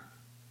for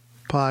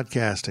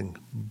podcasting,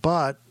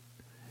 but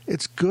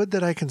it's good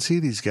that I can see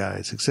these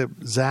guys,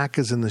 except Zach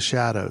is in the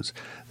shadows.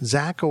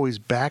 Zach always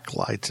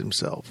backlights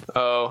himself.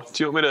 Oh,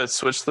 do you want me to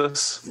switch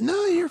this?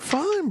 No, you're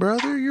fine,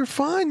 brother. You're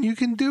fine. You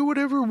can do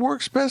whatever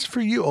works best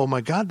for you. Oh,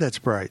 my God, that's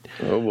bright.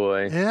 Oh,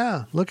 boy.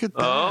 Yeah, look at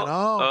that.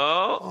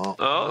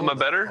 Oh, am I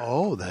better?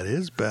 Oh, that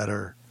is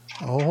better.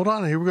 Oh, hold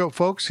on. Here we go,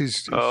 folks.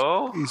 He's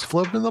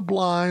flipping the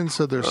blind,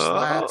 so there's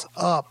slats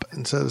up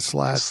instead of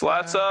slats.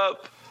 Slats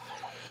up.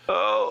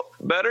 Oh,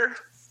 better?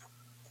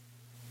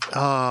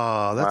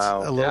 Oh, that's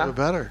a little bit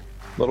better.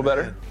 A little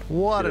better.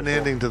 What an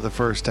ending to the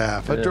first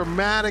half. A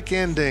dramatic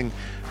ending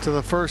to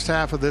the first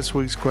half of this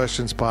week's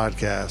Questions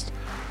podcast.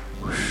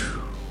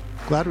 Whew.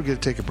 Glad we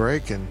get to take a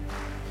break and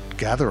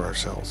gather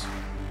ourselves.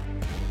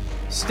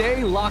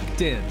 Stay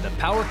locked in. The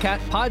PowerCat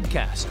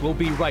podcast will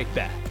be right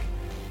back.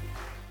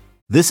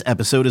 This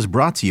episode is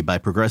brought to you by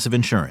Progressive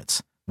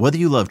Insurance. Whether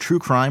you love true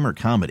crime or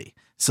comedy,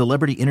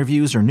 celebrity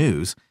interviews or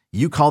news,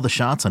 you call the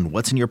shots on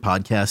what's in your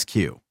podcast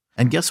queue.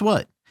 And guess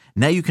what?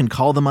 Now you can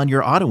call them on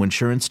your auto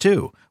insurance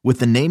too with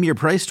the Name Your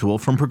Price tool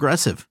from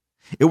Progressive.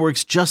 It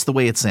works just the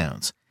way it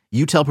sounds.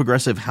 You tell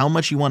Progressive how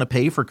much you want to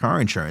pay for car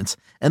insurance,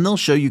 and they'll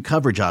show you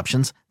coverage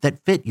options that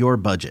fit your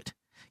budget.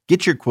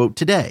 Get your quote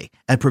today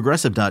at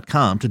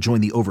Progressive.com to join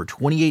the over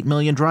 28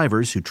 million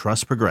drivers who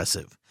trust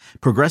Progressive.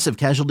 Progressive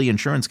Casualty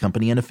Insurance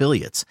Company and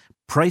Affiliates.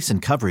 Price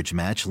and coverage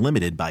match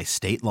limited by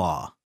state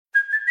law.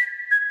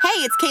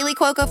 Hey, it's Kaylee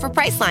Cuoco for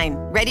Priceline.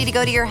 Ready to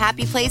go to your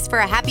happy place for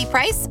a happy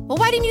price? Well,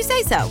 why didn't you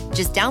say so?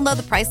 Just download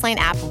the Priceline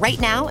app right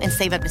now and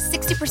save up to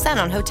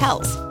 60% on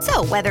hotels.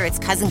 So whether it's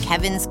Cousin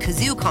Kevin's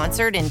Kazoo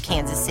Concert in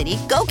Kansas City,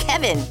 go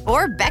Kevin,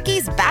 or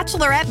Becky's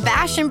Bachelorette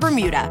Bash in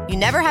Bermuda, you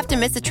never have to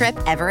miss a trip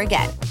ever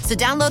again. So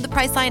download the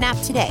Priceline app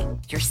today.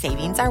 Your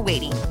savings are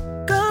waiting.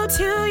 Go to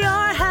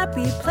your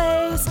happy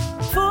place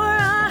for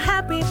a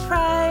happy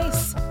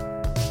price.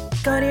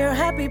 Go to your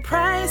happy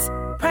price,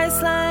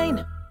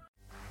 Priceline.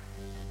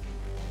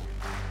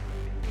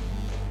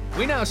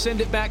 We now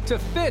send it back to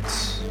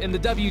Fitz in the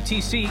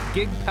WTC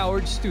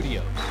gig-powered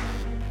studios.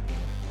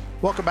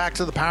 Welcome back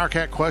to the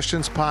PowerCat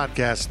Questions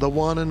podcast, the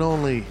one and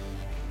only.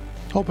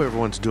 Hope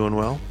everyone's doing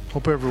well.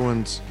 Hope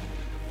everyone's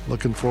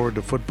looking forward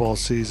to football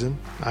season.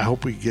 I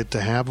hope we get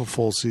to have a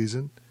full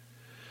season.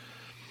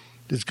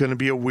 It's going to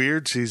be a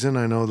weird season,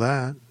 I know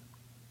that.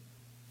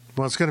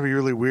 Well, it's going to be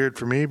really weird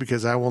for me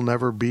because I will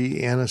never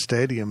be in a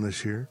stadium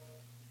this year.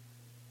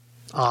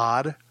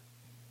 Odd.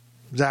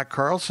 Zach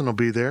Carlson will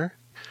be there.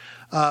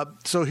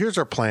 So here's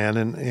our plan,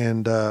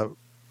 and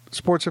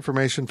sports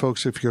information,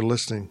 folks, if you're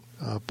listening,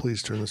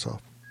 please turn this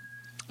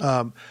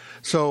off.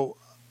 So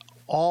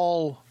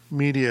all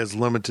media is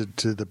limited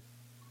to the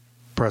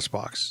press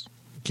box.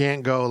 You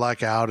can't go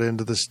like out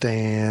into the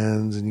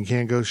stands, and you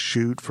can't go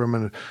shoot from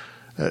an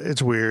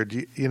it's weird.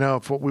 You know,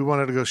 if we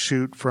wanted to go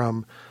shoot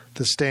from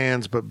the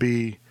stands but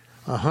be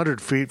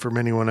 100 feet from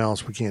anyone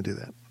else, we can't do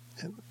that.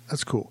 And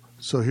that's cool.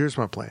 So here's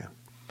my plan.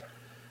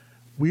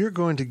 We are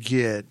going to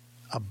get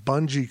a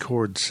bungee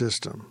cord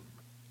system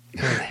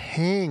and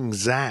hang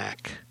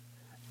Zach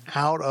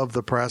out of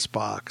the press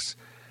box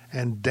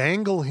and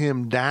dangle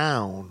him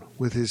down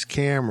with his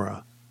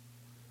camera.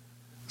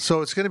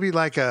 So it's going to be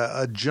like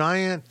a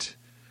giant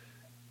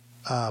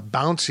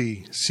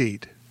bouncy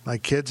seat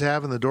like kids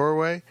have in the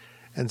doorway,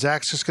 and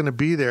Zach's just going to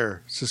be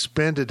there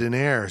suspended in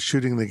air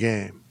shooting the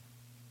game.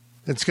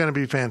 It's going to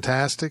be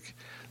fantastic.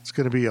 It's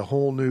going to be a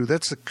whole new –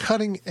 that's the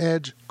cutting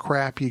edge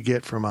crap you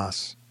get from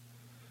us.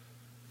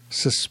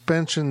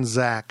 Suspension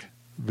Zach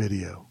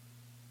video.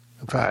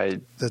 In fact,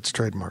 that's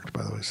trademarked,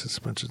 by the way,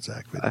 Suspension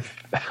Zach video.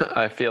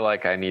 I feel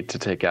like I need to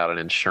take out an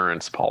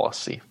insurance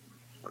policy.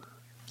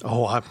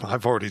 Oh,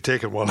 I've already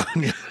taken one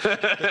on you.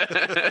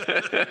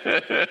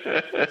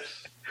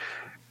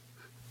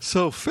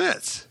 So,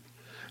 Fitz,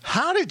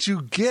 how did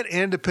you get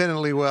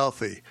independently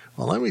wealthy?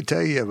 Well, let me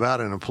tell you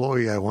about an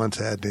employee I once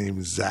had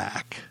named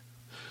Zach.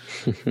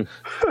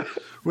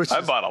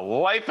 I bought a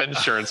life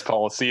insurance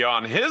policy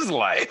on his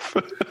life.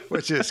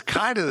 Which is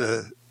kind of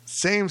the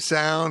same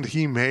sound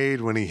he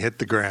made when he hit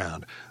the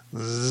ground.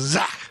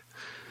 Zach!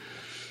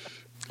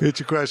 It's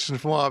your question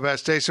from Wabash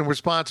Station. We're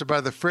sponsored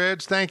by The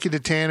Fridge. Thank you to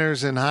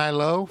Tanner's and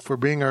High-Low for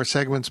being our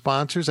segment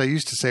sponsors. I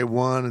used to say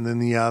one and then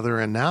the other,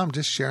 and now I'm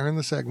just sharing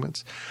the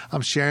segments.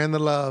 I'm sharing the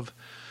love.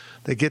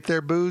 They get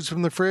their booze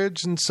from The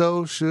Fridge, and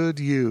so should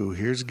you.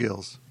 Here's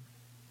Gills.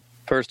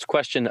 First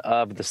question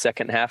of the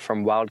second half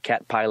from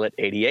Wildcat Pilot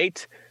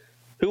 88.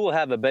 Who will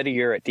have a better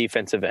year at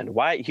defensive end,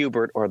 Wyatt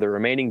Hubert or the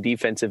remaining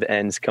defensive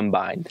ends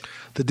combined?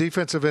 The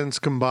defensive ends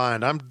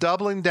combined. I'm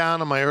doubling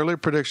down on my earlier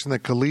prediction that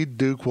Khalid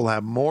Duke will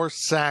have more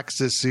sacks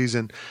this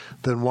season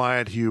than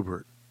Wyatt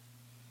Hubert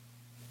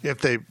if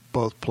they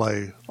both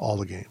play all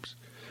the games.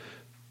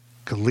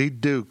 Khalid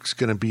Duke's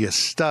going to be a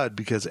stud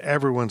because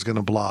everyone's going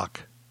to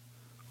block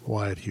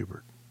Wyatt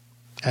Hubert.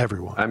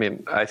 Everyone. I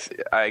mean,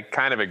 I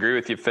kind of agree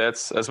with you,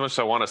 Fitz. As much as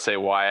I want to say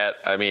Wyatt,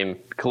 I mean,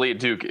 Khalid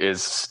Duke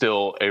is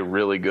still a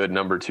really good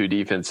number 2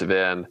 defensive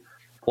end.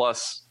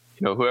 Plus,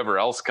 you know, whoever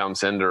else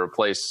comes in to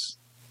replace,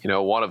 you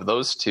know, one of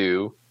those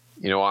two,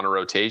 you know, on a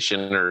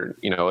rotation or,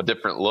 you know, a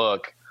different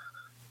look.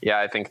 Yeah,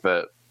 I think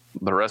that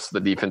the rest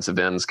of the defensive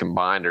ends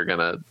combined are going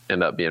to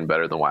end up being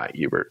better than Wyatt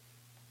Hubert.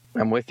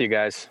 I'm with you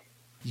guys.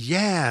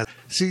 Yeah.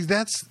 See,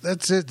 that's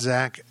it,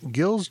 Zach.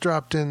 Gills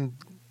dropped in.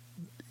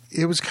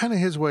 It was kind of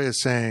his way of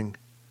saying,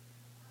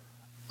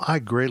 I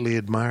greatly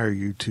admire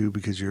you two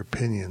because your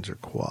opinions are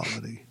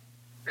quality.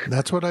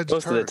 That's what I just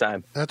Most heard. of the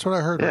time. That's what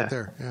I heard right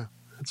there. Yeah.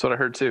 That's what I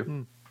heard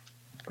too.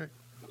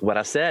 What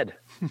I said.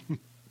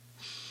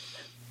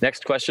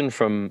 Next question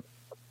from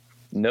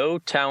No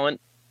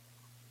Talent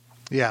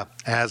Yeah,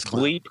 as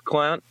clown. Bleep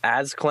Clown.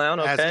 As Clown,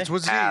 okay.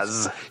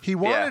 He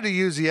wanted to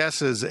use the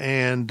S's,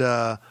 and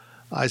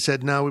I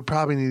said, no, we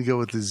probably need to go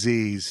with the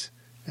Z's.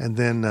 And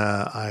then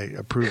I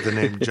approved the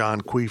name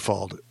John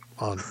Queefald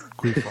on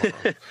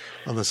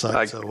the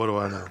site. So what do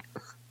I know?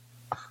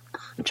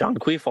 John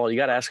Queefald, you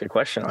got to ask a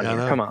question on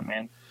here. Come on,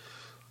 man.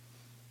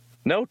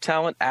 No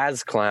Talent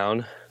As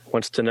Clown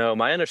wants to know,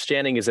 my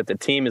understanding is that the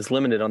team is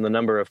limited on the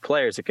number of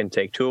players it can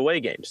take to away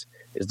games.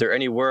 Is there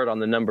any word on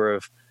the number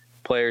of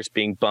players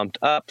being bumped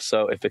up?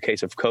 So if a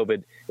case of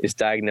COVID is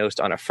diagnosed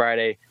on a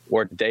Friday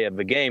or day of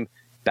the game,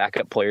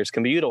 backup players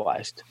can be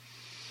utilized.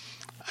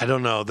 I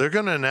don't know. They're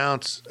going to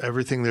announce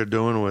everything they're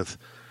doing with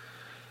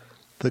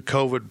the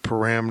COVID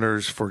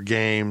parameters for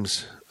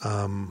games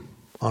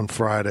on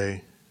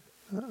Friday.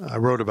 I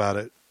wrote about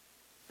it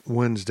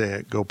Wednesday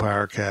at Go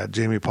Power Cat.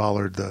 Jamie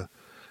Pollard, the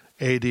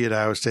AD at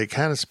Iowa State,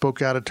 kind of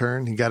spoke out of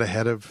turn. He got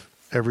ahead of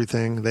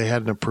everything. They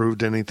hadn't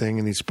approved anything,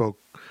 and he spoke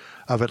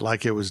of it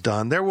like it was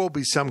done. There will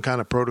be some kind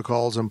of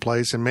protocols in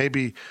place, and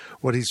maybe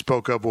what he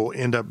spoke of will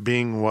end up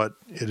being what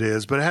it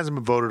is, but it hasn't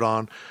been voted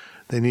on.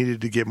 They needed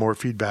to get more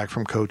feedback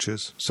from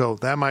coaches. So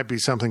that might be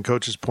something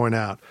coaches point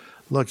out.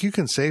 Look, you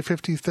can say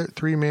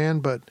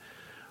 53-man, but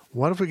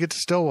what if we get to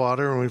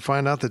Stillwater and we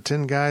find out that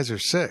 10 guys are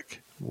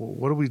sick?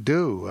 What do we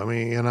do? I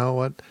mean, you know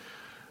what?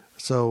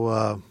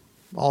 So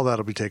all that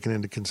will be taken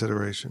into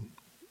consideration.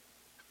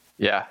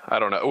 Yeah, I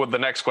don't know. Well, the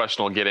next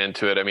question will get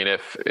into it. I mean,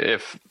 if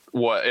the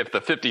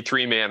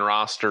 53-man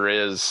roster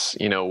is,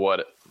 you know,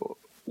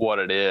 what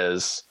it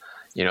is,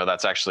 you know,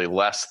 that's actually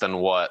less than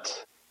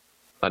what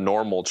a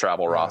normal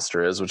travel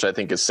roster is, which I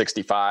think is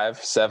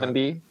 65,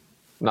 70.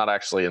 Not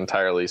actually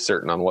entirely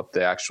certain on what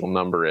the actual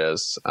number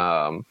is.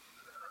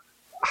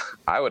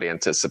 I would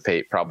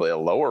anticipate probably a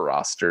lower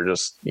roster.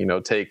 Just, you know,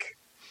 take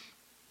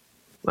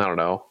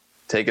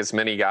as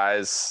many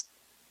guys.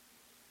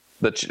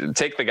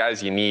 Take the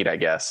guys you need, I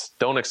guess.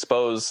 Don't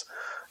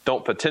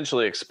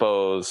potentially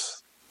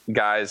expose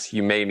guys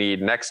you may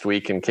need next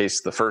week in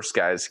case the first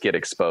guys get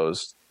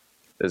exposed.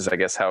 Is, I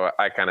guess, how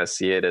I kind of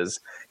see it.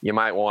 Is you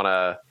might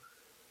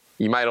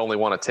only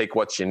want to take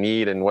what you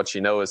need and what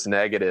you know is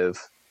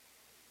negative,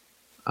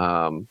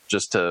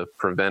 just to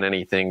prevent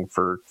anything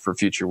for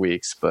future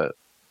weeks. But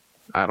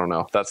I don't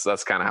know.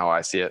 That's kind of how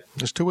I see it.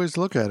 There's two ways to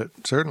look at it,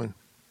 certainly.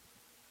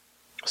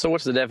 So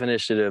what's the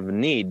definition of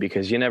need?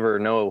 Because you never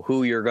know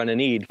who you're going to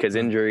need because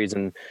injuries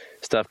and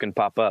stuff can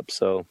pop up.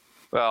 So,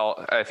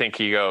 well, I think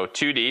you go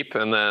too deep,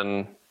 and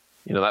then,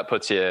 you know, that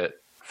puts you at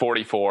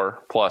 44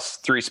 plus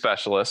 3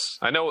 specialists.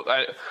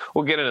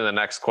 We'll get into the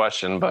next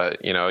question,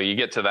 but, you know, you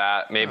get to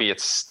that, maybe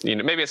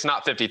it's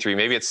not 53,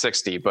 maybe it's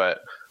 60,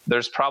 but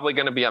there's probably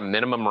going to be a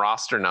minimum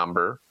roster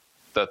number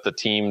that the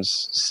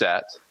teams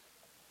set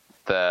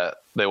that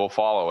they will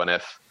follow. And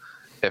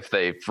if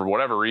they, for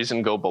whatever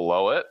reason, go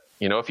below it,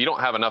 you know, if you don't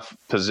have enough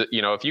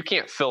if you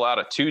can't fill out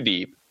a 2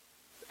 deep,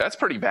 that's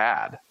pretty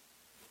bad.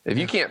 If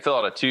you can't fill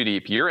out a 2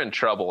 deep, you're in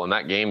trouble, and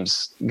that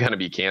game's going to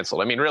be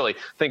canceled. I mean, really,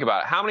 think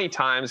about it. How many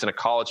times in a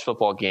college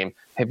football game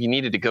have you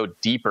needed to go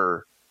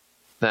deeper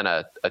than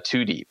a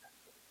 2 deep?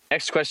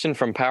 Next question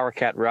from Power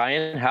Cat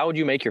Ryan. How would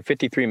you make your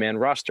 53-man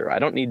roster? I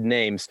don't need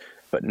names,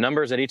 but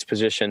numbers at each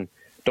position.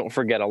 Don't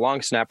forget a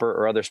long snapper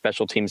or other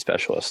special team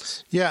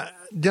specialists. Yeah,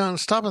 Don,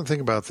 stop and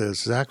think about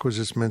this. Zach was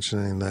just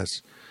mentioning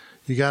this.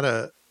 You got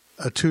a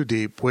 2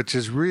 deep, which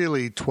is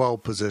really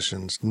 12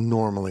 positions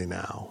normally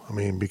now. I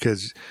mean,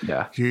 because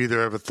you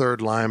either have a third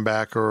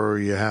linebacker or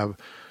you have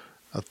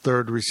a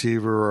third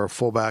receiver or a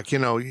fullback. You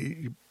know,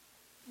 you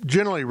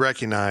generally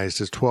recognized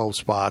as 12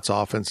 spots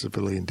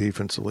offensively and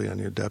defensively on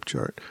your depth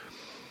chart.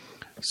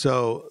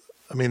 So,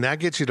 I mean, that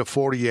gets you to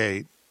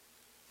 48.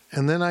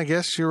 And then I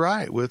guess you're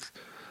right. With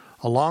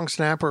a long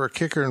snapper, a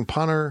kicker, and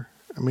punter,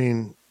 I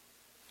mean,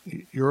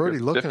 you're already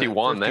looking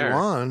 51 at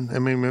 51 there. I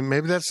mean,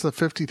 maybe that's the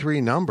 53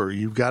 number.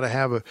 You've got to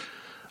have a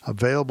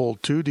available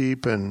 2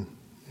 deep and,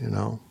 you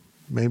know,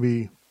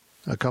 maybe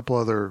a couple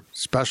other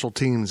special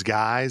teams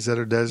guys that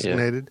are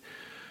designated.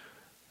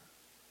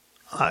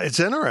 Yeah.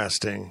 It's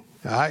interesting.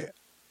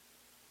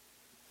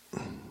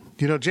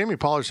 Jamie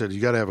Pollard said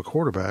you got to have a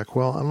quarterback.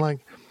 Well, I'm like,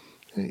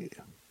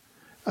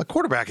 a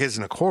quarterback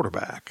isn't a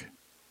quarterback.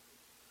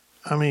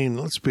 I mean,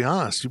 let's be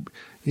honest.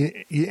 You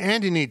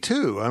need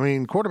 2. I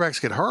mean,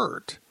 quarterbacks get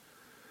hurt.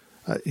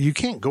 You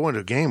can't go into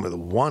a game with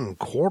one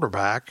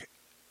quarterback.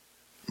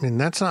 I mean,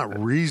 that's not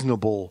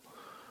reasonable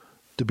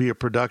to be a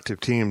productive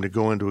team, to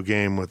go into a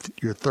game with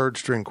your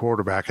third-string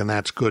quarterback, and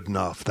that's good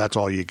enough. That's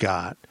all you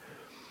got.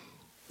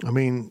 I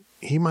mean,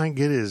 he might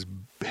get his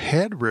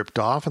head ripped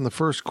off in the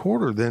first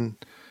quarter. Then,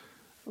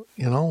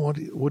 you know,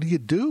 what do you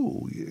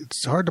do?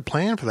 It's hard to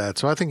plan for that.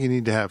 So I think you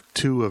need to have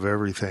 2 of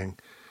everything.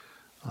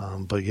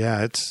 But,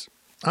 yeah,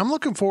 I'm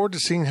looking forward to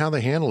seeing how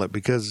they handle it,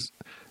 because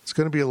it's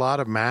going to be a lot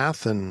of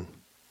math and,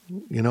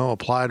 you know,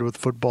 applied with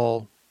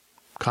football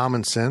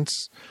common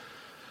sense.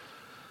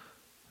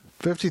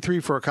 53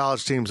 for a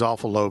college team is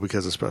awful low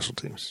because of special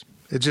teams.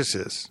 It just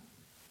is.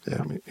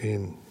 I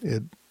mean,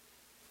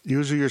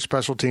 usually your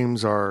special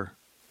teams are,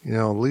 at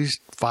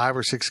least 5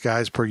 or 6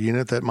 guys per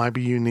unit that might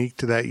be unique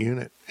to that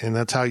unit. And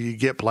that's how you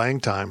get playing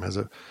time as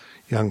a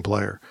young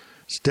player.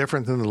 It's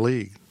different than the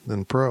league,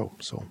 than pro.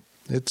 So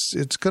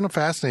it's going to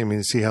fascinate me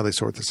to see how they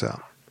sort this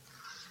out.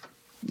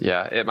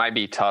 Yeah, it might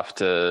be tough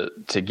to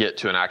get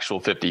to an actual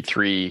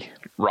 53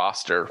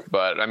 roster.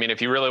 But, I mean,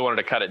 if you really wanted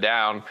to cut it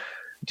down,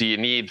 do you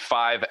need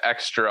 5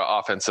 extra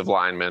offensive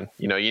linemen?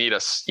 You need a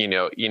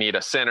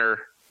center,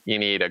 you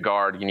need a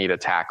guard, you need a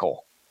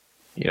tackle.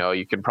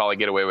 You could probably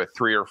get away with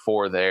 3 or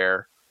 4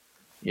 there.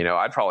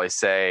 I'd probably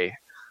say,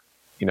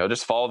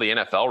 just follow the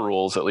NFL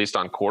rules, at least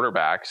on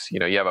quarterbacks.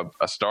 You have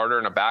a starter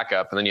and a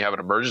backup, and then you have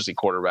an emergency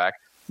quarterback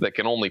that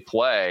can only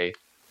play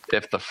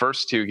if the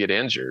first 2 get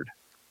injured.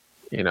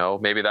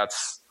 Maybe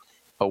that's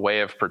a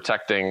way of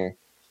protecting,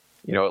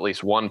 at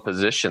least one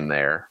position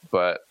there.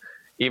 But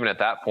even at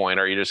that point,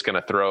 are you just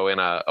going to throw in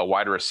a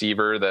wide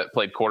receiver that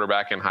played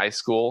quarterback in high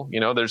school?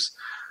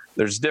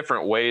 There's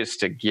different ways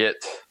to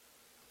get,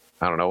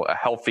 a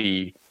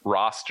healthy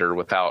roster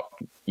without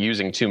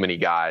using too many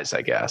guys,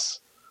 I guess.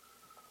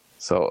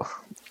 So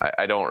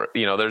I don't,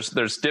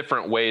 there's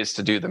different ways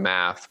to do the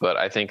math, but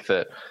I think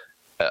that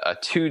a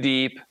 2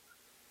 deep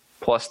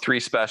plus 3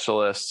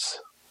 specialists,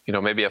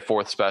 maybe a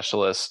 4th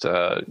specialist,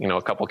 a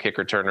couple kick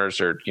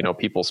returners or,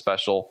 people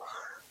special,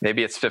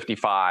 maybe it's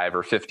 55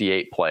 or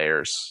 58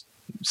 players,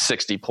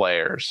 60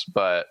 players,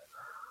 but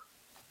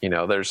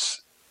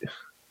there's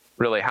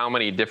really how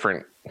many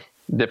different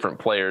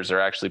players are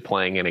actually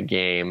playing in a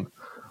game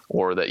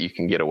or that you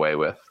can get away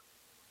with.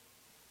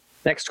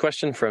 Next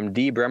question from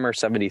D. Bremer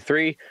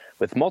 73.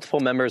 With multiple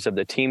members of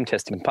the team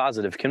testing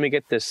positive, can we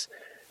get this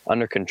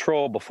under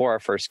control before our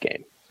first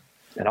game?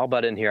 And I'll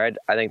butt in here.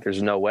 I think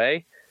there's no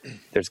way.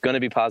 There's going to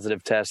be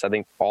positive tests, I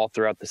think, all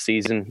throughout the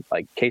season.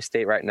 Like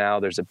K-State right now,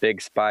 there's a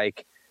big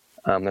spike.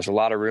 There's a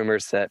lot of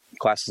rumors that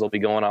classes will be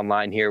going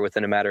online here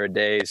within a matter of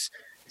days.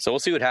 So we'll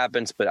see what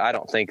happens, but I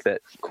don't think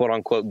that,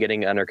 quote-unquote,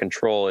 getting under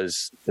control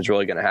is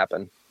really going to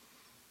happen.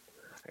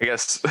 I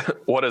guess,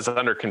 what is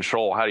under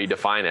control? How do you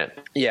define it?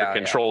 Yeah.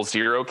 Control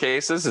 0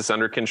 cases? It's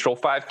under control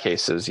 5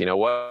 cases.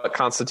 What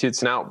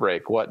constitutes an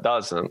outbreak? What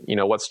doesn't?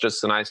 What's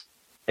just an isolated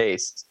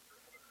case?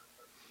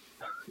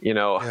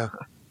 Yeah.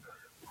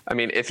 I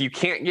mean, if you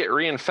can't get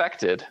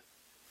reinfected,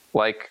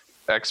 like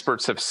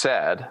experts have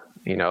said,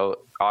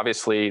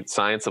 obviously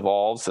science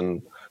evolves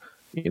and,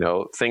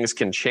 things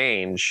can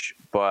change.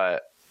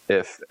 But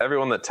if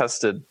everyone that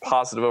tested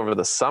positive over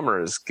the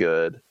summer is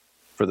good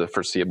for the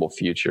foreseeable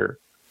future,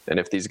 and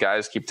if these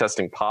guys keep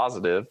testing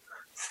positive,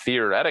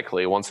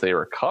 theoretically, once they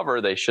recover,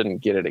 they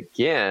shouldn't get it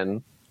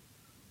again.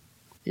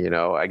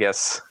 I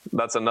guess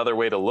that's another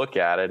way to look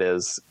at it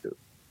is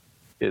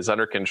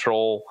under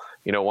control.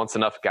 Once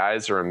enough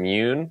guys are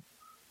immune,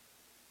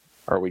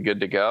 are we good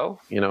to go?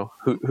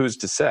 Who's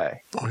to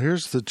say? Well,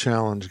 here's the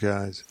challenge,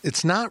 guys.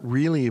 It's not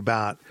really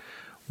about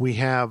we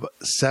have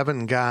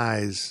 7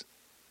 guys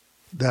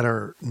that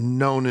are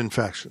known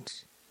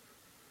infections.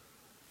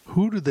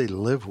 Who do they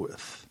live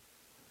with?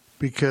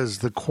 Because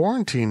the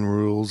quarantine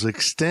rules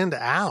extend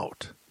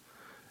out.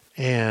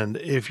 And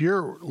if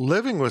you're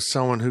living with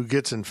someone who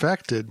gets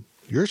infected,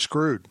 you're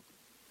screwed.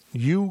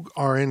 You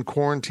are in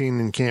quarantine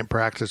and can't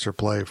practice or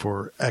play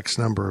for X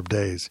number of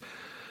days.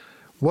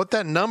 What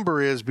that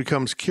number is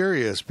becomes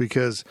curious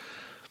because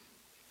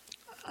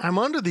I'm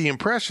under the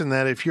impression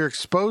that if you're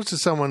exposed to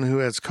someone who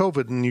has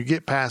COVID and you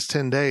get past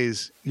 10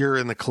 days, you're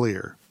in the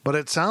clear. But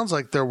it sounds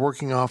like they're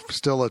working off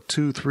still a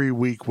 2-3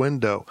 week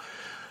window.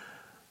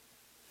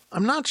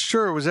 I'm not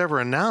sure it was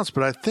ever announced,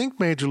 but I think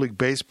Major League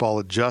Baseball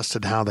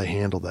adjusted how they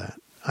handle that.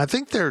 I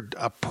think they're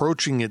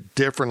approaching it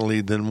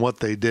differently than what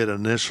they did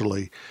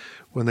initially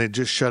when they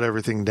just shut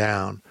everything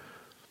down.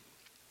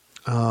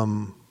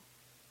 And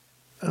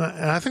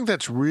I think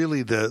that's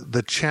really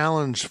the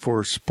challenge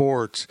for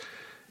sports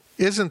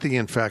isn't the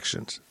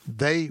infections.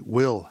 They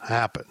will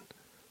happen.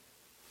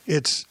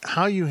 It's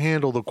how you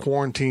handle the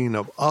quarantine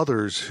of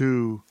others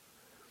who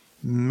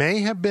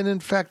may have been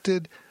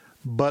infected,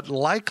 but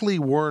likely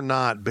were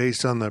not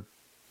based on the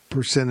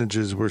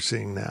percentages we're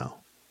seeing now.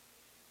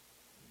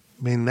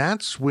 I mean,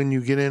 that's when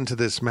you get into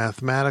this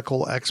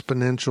mathematical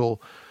exponential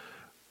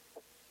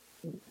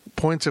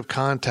points of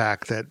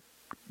contact that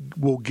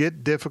will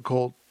get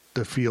difficult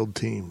to field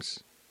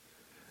teams.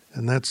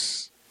 And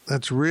that's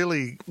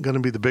really going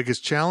to be the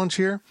biggest challenge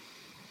here.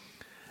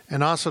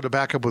 And also to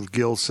back up what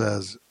Gil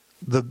says,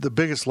 the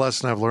biggest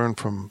lesson I've learned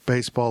from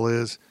baseball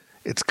is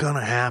it's going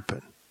to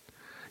happen.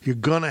 You're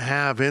going to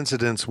have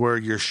incidents where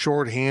you're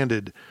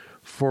shorthanded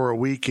for a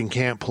week and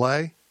can't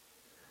play.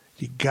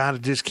 You got to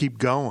just keep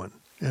going.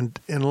 And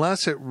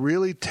unless it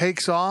really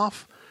takes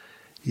off,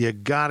 you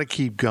got to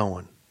keep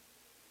going.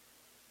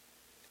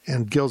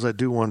 And Gills, I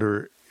do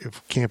wonder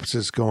if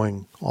campuses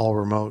going all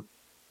remote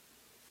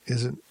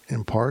isn't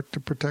in part to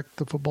protect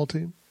the football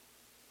team,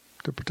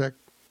 to protect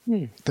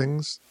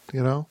things,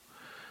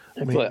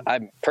 I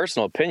mean,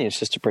 personal opinion is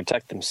just to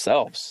protect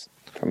themselves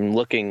from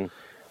looking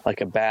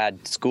like a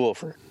bad school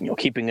for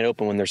keeping it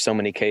open when there's so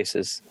many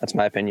cases. That's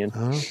my opinion.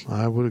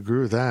 I would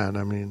agree with that.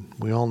 I mean,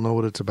 we all know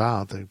what it's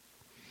about. They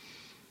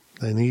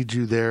need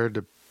you there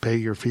to pay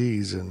your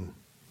fees and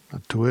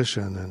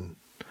tuition and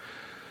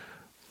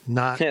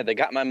not. Yeah, they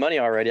got my money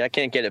already. I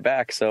can't get it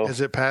back. So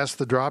is it past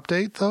the drop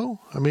date though?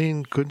 I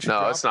mean, couldn't you?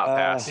 No, it's not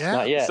past.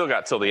 Not yet. Still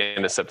got till the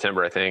end of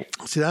September, I think.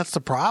 See, that's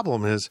the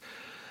problem is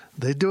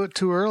they do it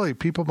too early.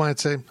 People might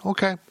say,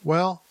 okay,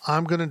 well,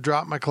 I'm going to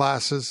drop my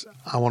classes.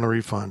 I want a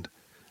refund.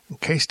 In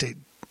K-State,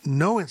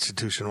 no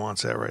institution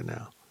wants that right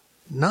now.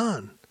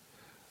 None.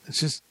 It's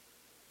just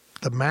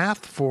the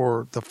math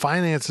for the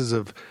finances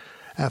of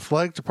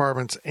athletic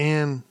departments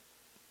and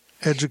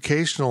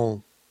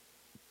educational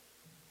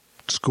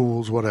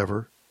schools,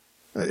 whatever.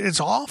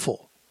 It's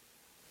awful.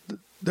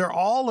 They're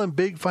all in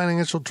big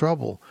financial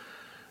trouble.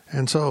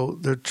 And so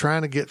they're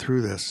trying to get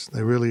through this.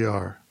 They really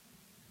are.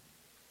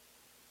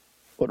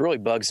 What really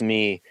bugs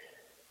me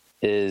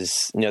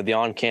is, the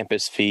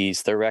on-campus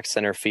fees, the rec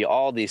center fee,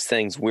 all these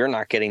things, we're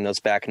not getting those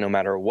back no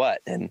matter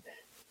what. And,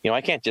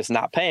 I can't just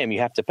not pay them. You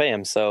have to pay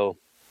them. So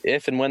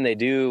if and when they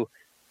do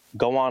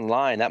go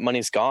online, that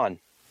money's gone.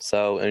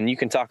 So, and you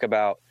can talk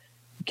about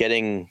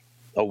getting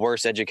a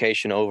worse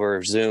education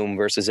over Zoom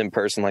versus in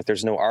person. Like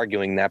there's no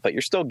arguing that, but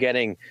you're still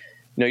getting,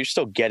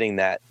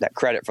 that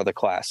credit for the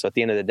class. So at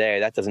the end of the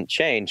day, that doesn't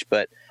change,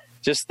 but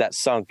just that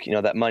sunk,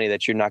 that money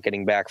that you're not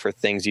getting back for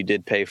things you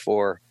did pay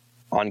for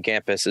on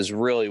campus is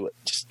really what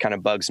just kind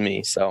of bugs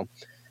me. So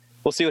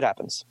we'll see what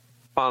happens.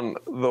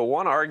 The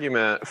one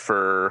argument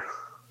for,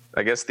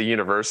 I guess, the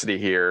university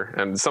here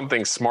and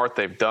something smart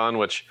they've done,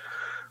 which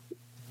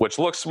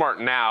looks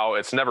smart now,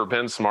 it's never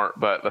been smart,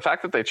 but the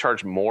fact that they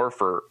charge more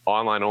for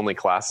online only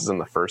classes in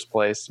the first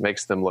place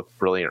makes them look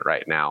brilliant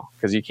right now.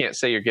 Because you can't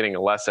say you're getting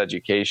a less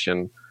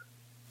education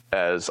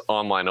as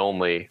online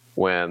only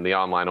when the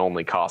online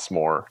only costs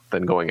more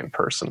than going in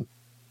person.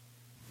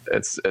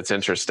 It's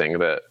interesting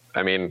that,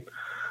 I mean,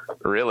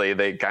 really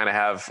they kind of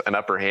have an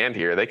upper hand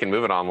here. They can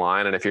move it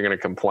online, and if you're going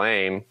to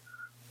complain,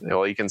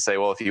 well, you can say,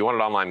 well, if you wanted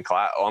online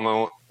class,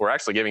 we're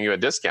actually giving you a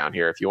discount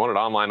here. If you wanted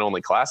online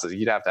only classes,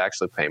 you'd have to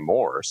actually pay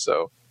more.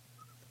 So,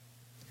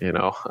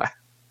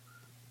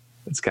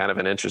 it's kind of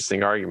an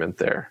interesting argument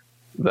there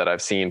that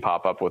I've seen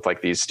pop up with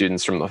like these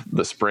students from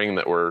the spring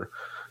that were,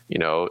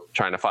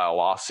 trying to file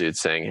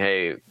lawsuits saying,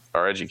 hey,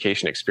 our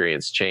education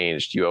experience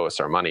changed. You owe us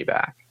our money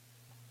back.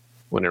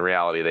 When in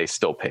reality, they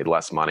still paid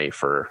less money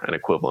for an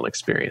equivalent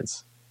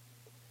experience.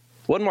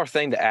 One more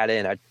thing to add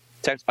in. I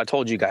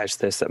told you guys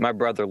this, that my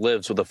brother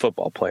lives with a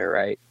football player,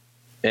 right?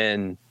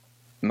 And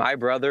my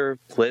brother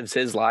lives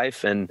his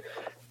life, and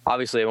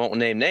obviously I won't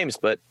name names,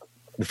 but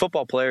the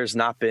football player has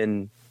not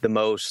been the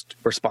most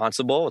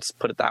responsible, let's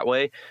put it that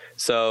way.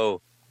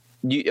 So,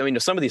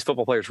 some of these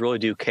football players really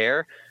do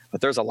care, but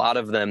there's a lot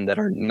of them that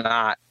are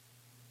not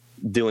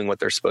doing what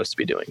they're supposed to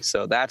be doing.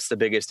 So that's the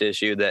biggest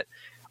issue that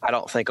I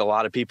don't think a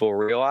lot of people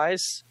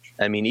realize.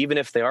 I mean, even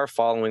if they are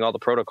following all the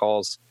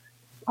protocols,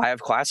 I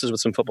have classes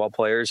with some football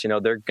players,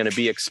 they're going to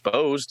be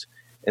exposed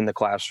in the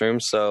classroom.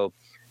 So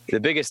the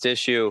biggest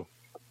issue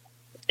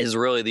is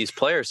really these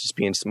players just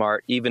being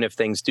smart. Even if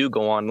things do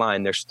go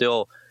online, they're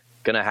still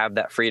going to have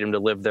that freedom to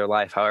live their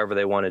life however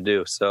they want to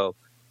do. So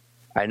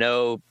I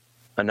know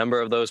a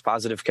number of those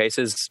positive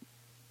cases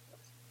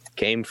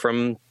came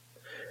from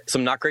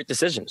some not great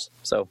decisions.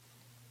 So,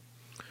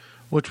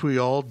 which we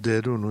all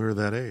did when we were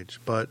that age.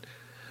 But,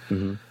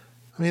 I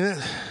mean,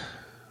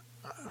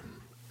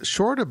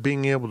 short of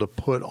being able to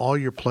put all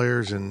your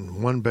players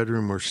in one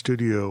bedroom or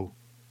studio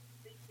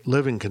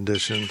living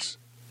conditions,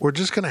 we're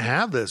just going to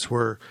have this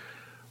where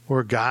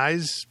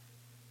guys,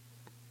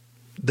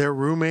 their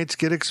roommates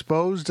get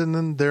exposed and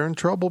then they're in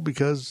trouble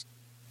because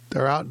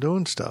they're out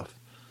doing stuff.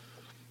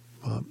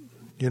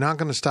 You're not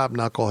going to stop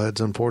knuckleheads,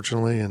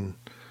 unfortunately, and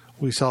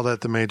we saw that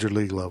at the major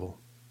league level.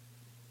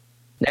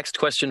 Next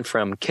question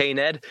from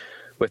K-Ned.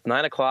 With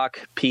 9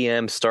 o'clock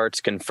p.m. starts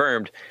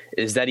confirmed,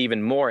 is that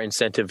even more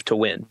incentive to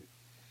win?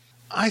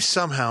 I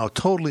somehow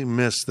totally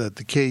missed that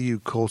the KU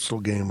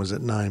Coastal game was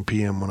at 9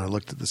 p.m. when I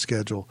looked at the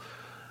schedule.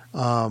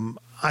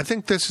 I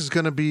think this is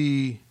going to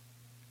be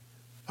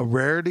a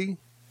rarity,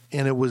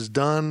 and it was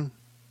done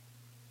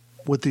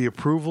with the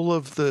approval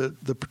of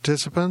the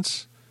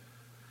participants.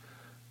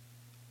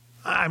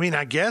 I mean,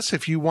 I guess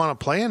if you want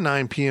to play a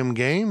 9 p.m.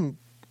 game,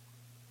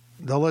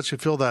 they'll let you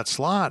fill that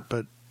slot,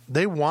 but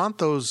they want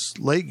those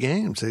late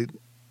games.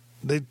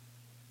 They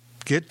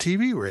get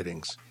TV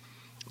ratings.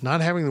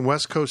 Not having the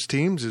West Coast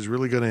teams is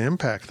really going to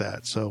impact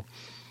that. So,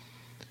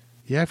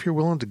 yeah, if you're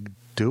willing to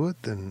do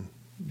it, then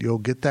you'll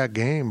get that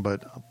game.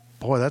 But,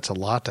 boy, that's a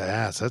lot to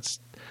ask.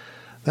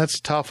 That's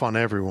tough on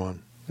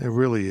everyone. It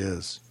really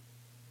is.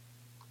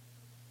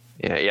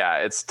 Yeah,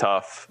 it's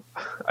tough.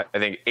 I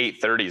think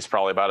 8:30 is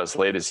probably about as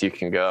late as you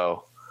can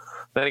go.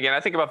 Then again,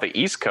 I think about the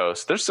East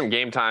Coast. There's some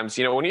game times.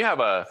 When you have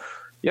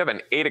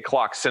an 8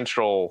 o'clock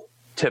Central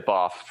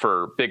tip-off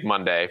for Big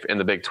Monday in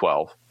the Big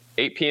 12.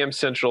 8 p.m.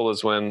 Central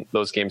is when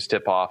those games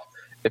tip off.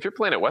 If you're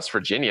playing at West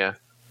Virginia,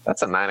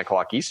 that's a 9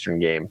 o'clock Eastern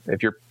game.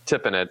 If you're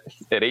tipping at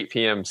 8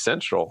 p.m.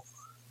 Central,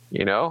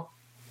 You know,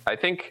 I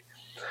think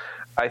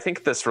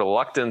this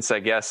reluctance, I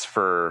guess,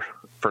 for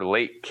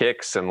late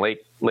kicks and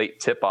late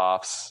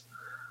tip-offs,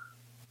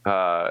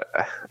 I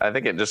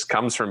think it just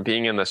comes from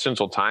being in the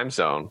Central Time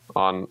Zone.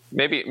 On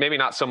maybe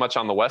not so much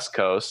on the West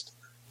Coast.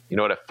 You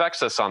know, it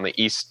affects us on the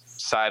east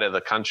side of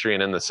the country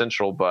and in the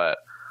Central, but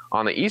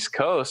on the East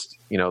Coast,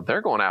 you know,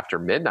 they're going after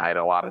midnight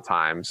a lot of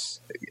times,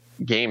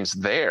 games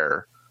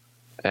there.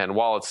 And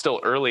while it's still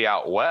early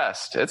out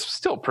West, it's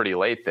still pretty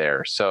late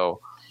there.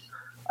 So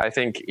I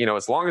think, you know,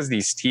 as long as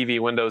these TV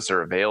windows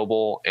are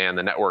available and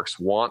the networks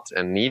want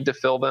and need to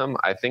fill them,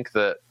 I think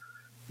that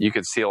you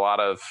could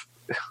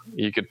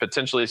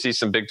potentially see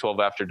some Big 12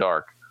 after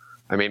dark.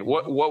 I mean,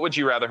 what would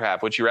you rather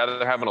have? Would you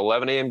rather have an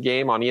 11 a.m.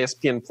 game on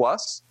ESPN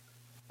Plus,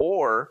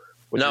 or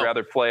would you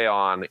rather play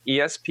on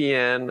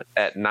ESPN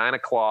at 9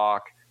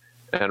 o'clock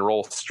and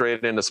roll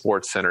straight into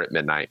SportsCenter at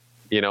midnight?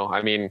 You know,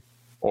 I mean,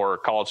 or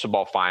college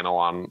football final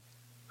on,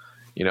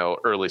 you know,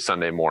 early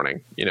Sunday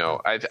morning. You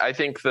know, I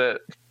think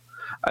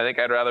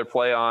I'd rather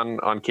play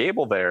on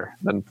cable there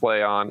than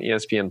play on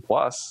ESPN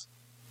Plus.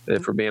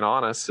 If we're being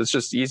honest, it's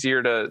just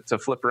easier to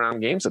flip around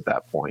games at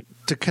that point.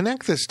 To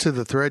connect this to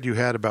the thread you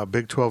had about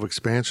Big 12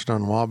 expansion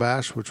on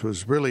Wabash, which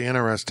was really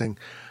interesting,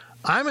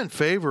 I'm in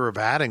favor of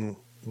adding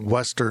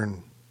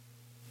Western.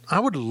 I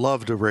would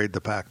love to raid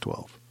the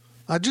Pac-12.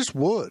 I just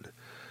would.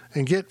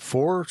 And get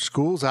 4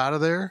 schools out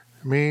of there.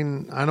 I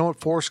mean, I know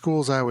what 4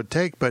 schools I would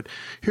take, but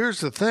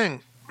here's the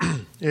thing,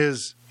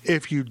 is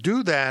if you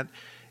do that,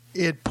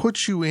 it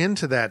puts you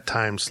into that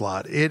time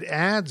slot. It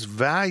adds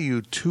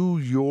value to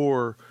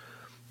your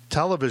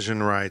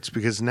television rights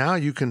because now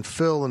you can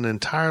fill an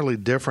entirely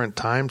different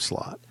time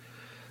slot.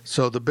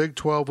 So the Big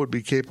 12 would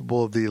be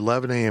capable of the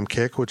 11 a.m.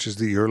 kick, which is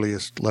the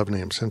earliest, 11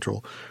 a.m.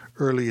 Central,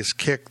 earliest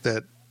kick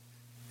that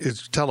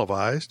is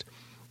televised,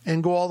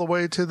 and go all the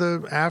way to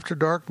the after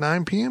dark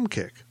 9 p.m.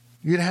 kick.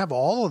 You'd have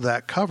all of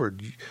that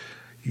covered.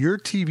 Your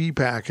TV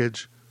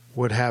package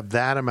would have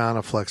that amount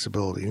of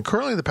flexibility. And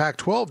currently the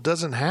Pac-12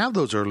 doesn't have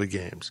those early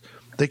games.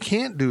 They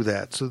can't do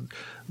that. So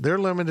they're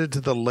limited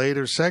to the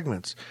later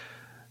segments.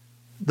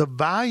 The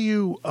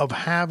value of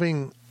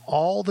having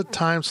all the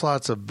time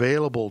slots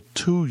available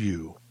to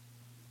you,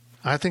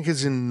 I think,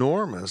 is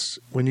enormous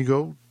when you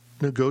go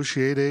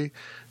negotiate a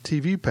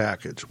TV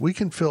package. We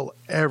can fill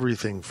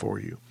everything for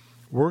you.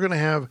 We're going to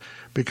have,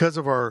 because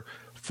of our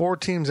 4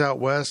 teams out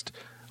west,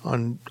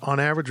 on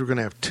average, we're going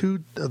to have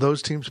 2 of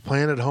those teams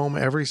playing at home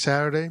every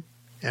Saturday,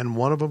 and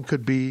one of them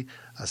could be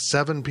a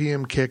 7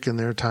 p.m. kick in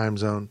their time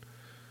zone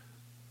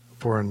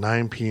for a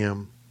 9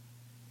 p.m.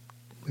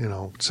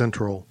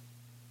 Central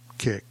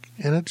kick.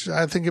 And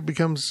I think it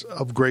becomes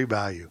of great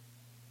value.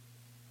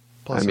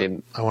 Plus,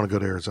 I want to go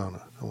to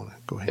Arizona. I want to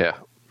go ahead. Yeah.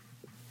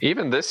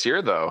 Even this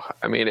year, though,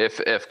 I mean,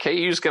 if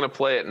KU's going to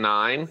play at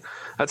 9,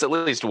 that's at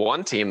least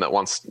one team that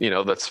wants,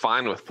 that's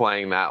fine with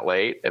playing that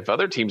late. If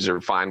other teams are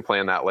fine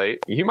playing that late,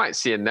 you might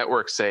see a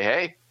network say,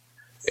 hey,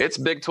 it's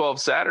Big 12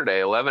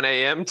 Saturday, 11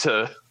 a.m.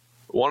 to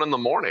 1 in the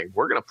morning.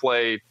 We're going to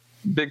play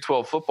Big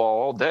 12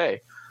 football all day.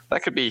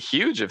 That could be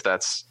huge if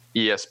that's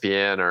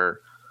ESPN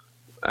or,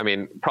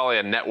 probably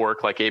a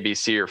network like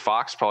ABC or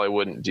Fox probably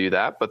wouldn't do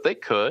that, but they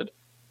could.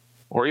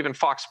 Or even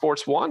Fox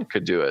Sports 1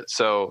 could do it.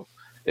 So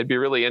it'd be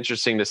really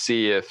interesting to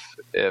see if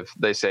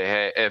they say,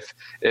 hey,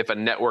 if a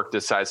network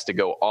decides to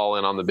go all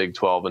in on the Big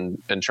 12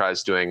 and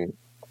tries doing,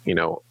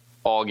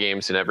 all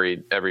games in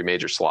every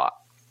major slot.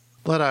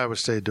 Let Iowa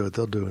State do it.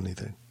 They'll do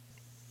anything.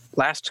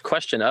 Last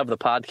question of the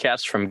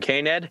podcast from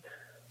KNED.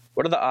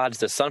 What are the odds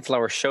that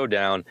Sunflower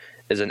Showdown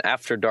is an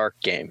after dark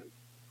game?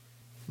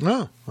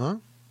 No,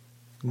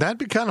 that'd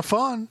be kind of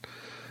fun.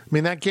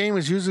 That game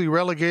is usually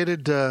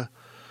relegated to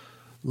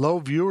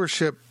low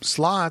viewership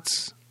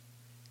slots.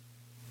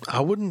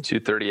 I wouldn't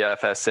 2:30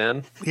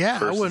 FSN. Yeah,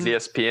 versus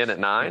ESPN at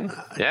 9.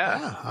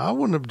 Yeah, I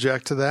wouldn't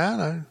object to that.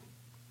 I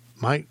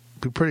might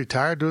be pretty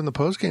tired doing the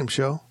postgame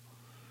show.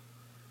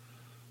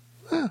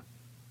 Yeah,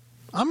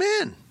 I'm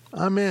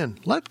in.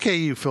 Let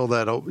KU fill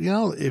that open.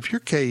 If you're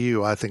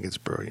KU, I think it's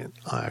brilliant.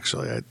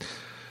 Actually,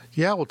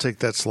 we'll take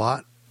that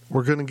slot.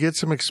 We're going to get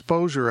some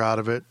exposure out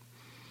of it,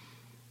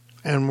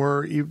 and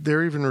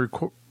they're even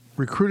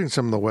recruiting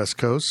some of the West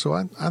Coast. So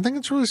I think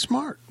it's really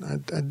smart.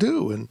 I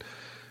do, and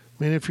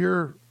if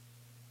you're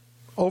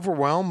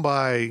overwhelmed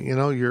by,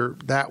 you're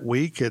that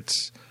week,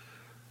 it's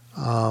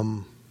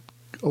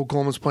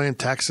Oklahoma's playing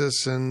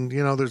Texas and,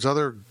 there's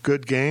other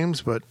good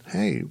games, but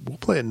hey, we'll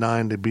play at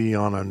 9 to be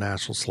on a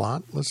national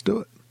slot. Let's do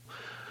it.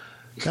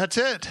 That's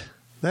it.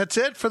 That's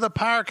it for the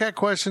Power Cat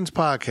Questions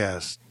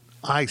podcast.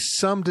 I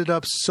summed it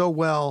up so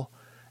well,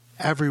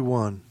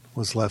 everyone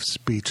was left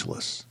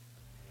speechless.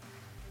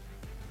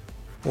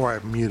 Or I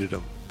muted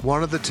them.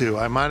 One of the two.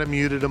 I might have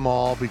muted them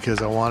all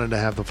because I wanted to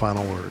have the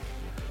final word.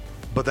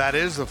 But that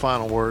is the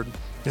final word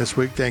this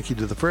week. Thank you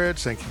to the Fridge.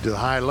 Thank you to the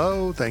High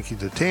Low. Thank you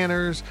to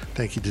Tanners.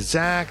 Thank you to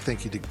Zach.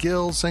 Thank you to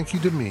Gills. Thank you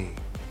to me.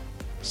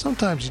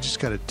 Sometimes you just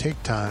got to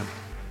take time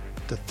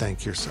to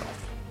thank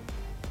yourself.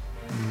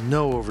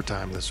 No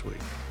overtime this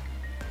week.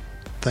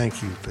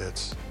 Thank you,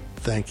 Fitz.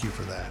 Thank you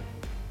for that.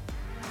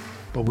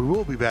 But we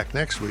will be back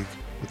next week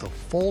with a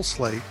full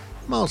slate,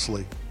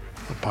 mostly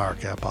of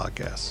PowerCat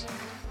podcasts.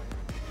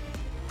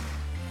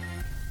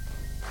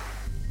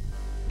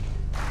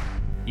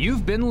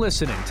 You've been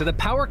listening to the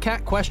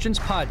PowerCat Questions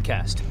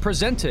podcast,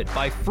 presented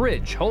by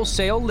Fridge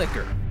Wholesale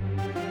Liquor.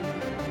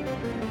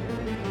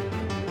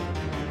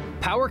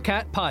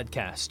 PowerCat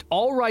Podcast.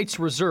 All rights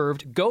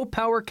reserved.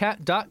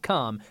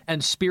 GoPowerCat.com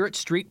and Spirit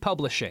Street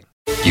Publishing.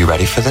 You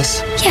ready for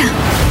this? Yeah.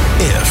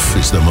 If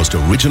is the most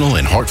original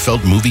and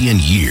heartfelt movie in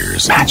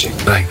years.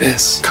 Magic like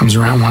this comes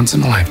around once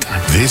in a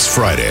lifetime. This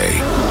Friday,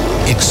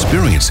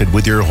 experience it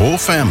with your whole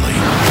family.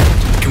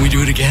 Can we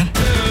do it again?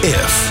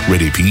 If,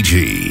 rated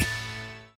PG.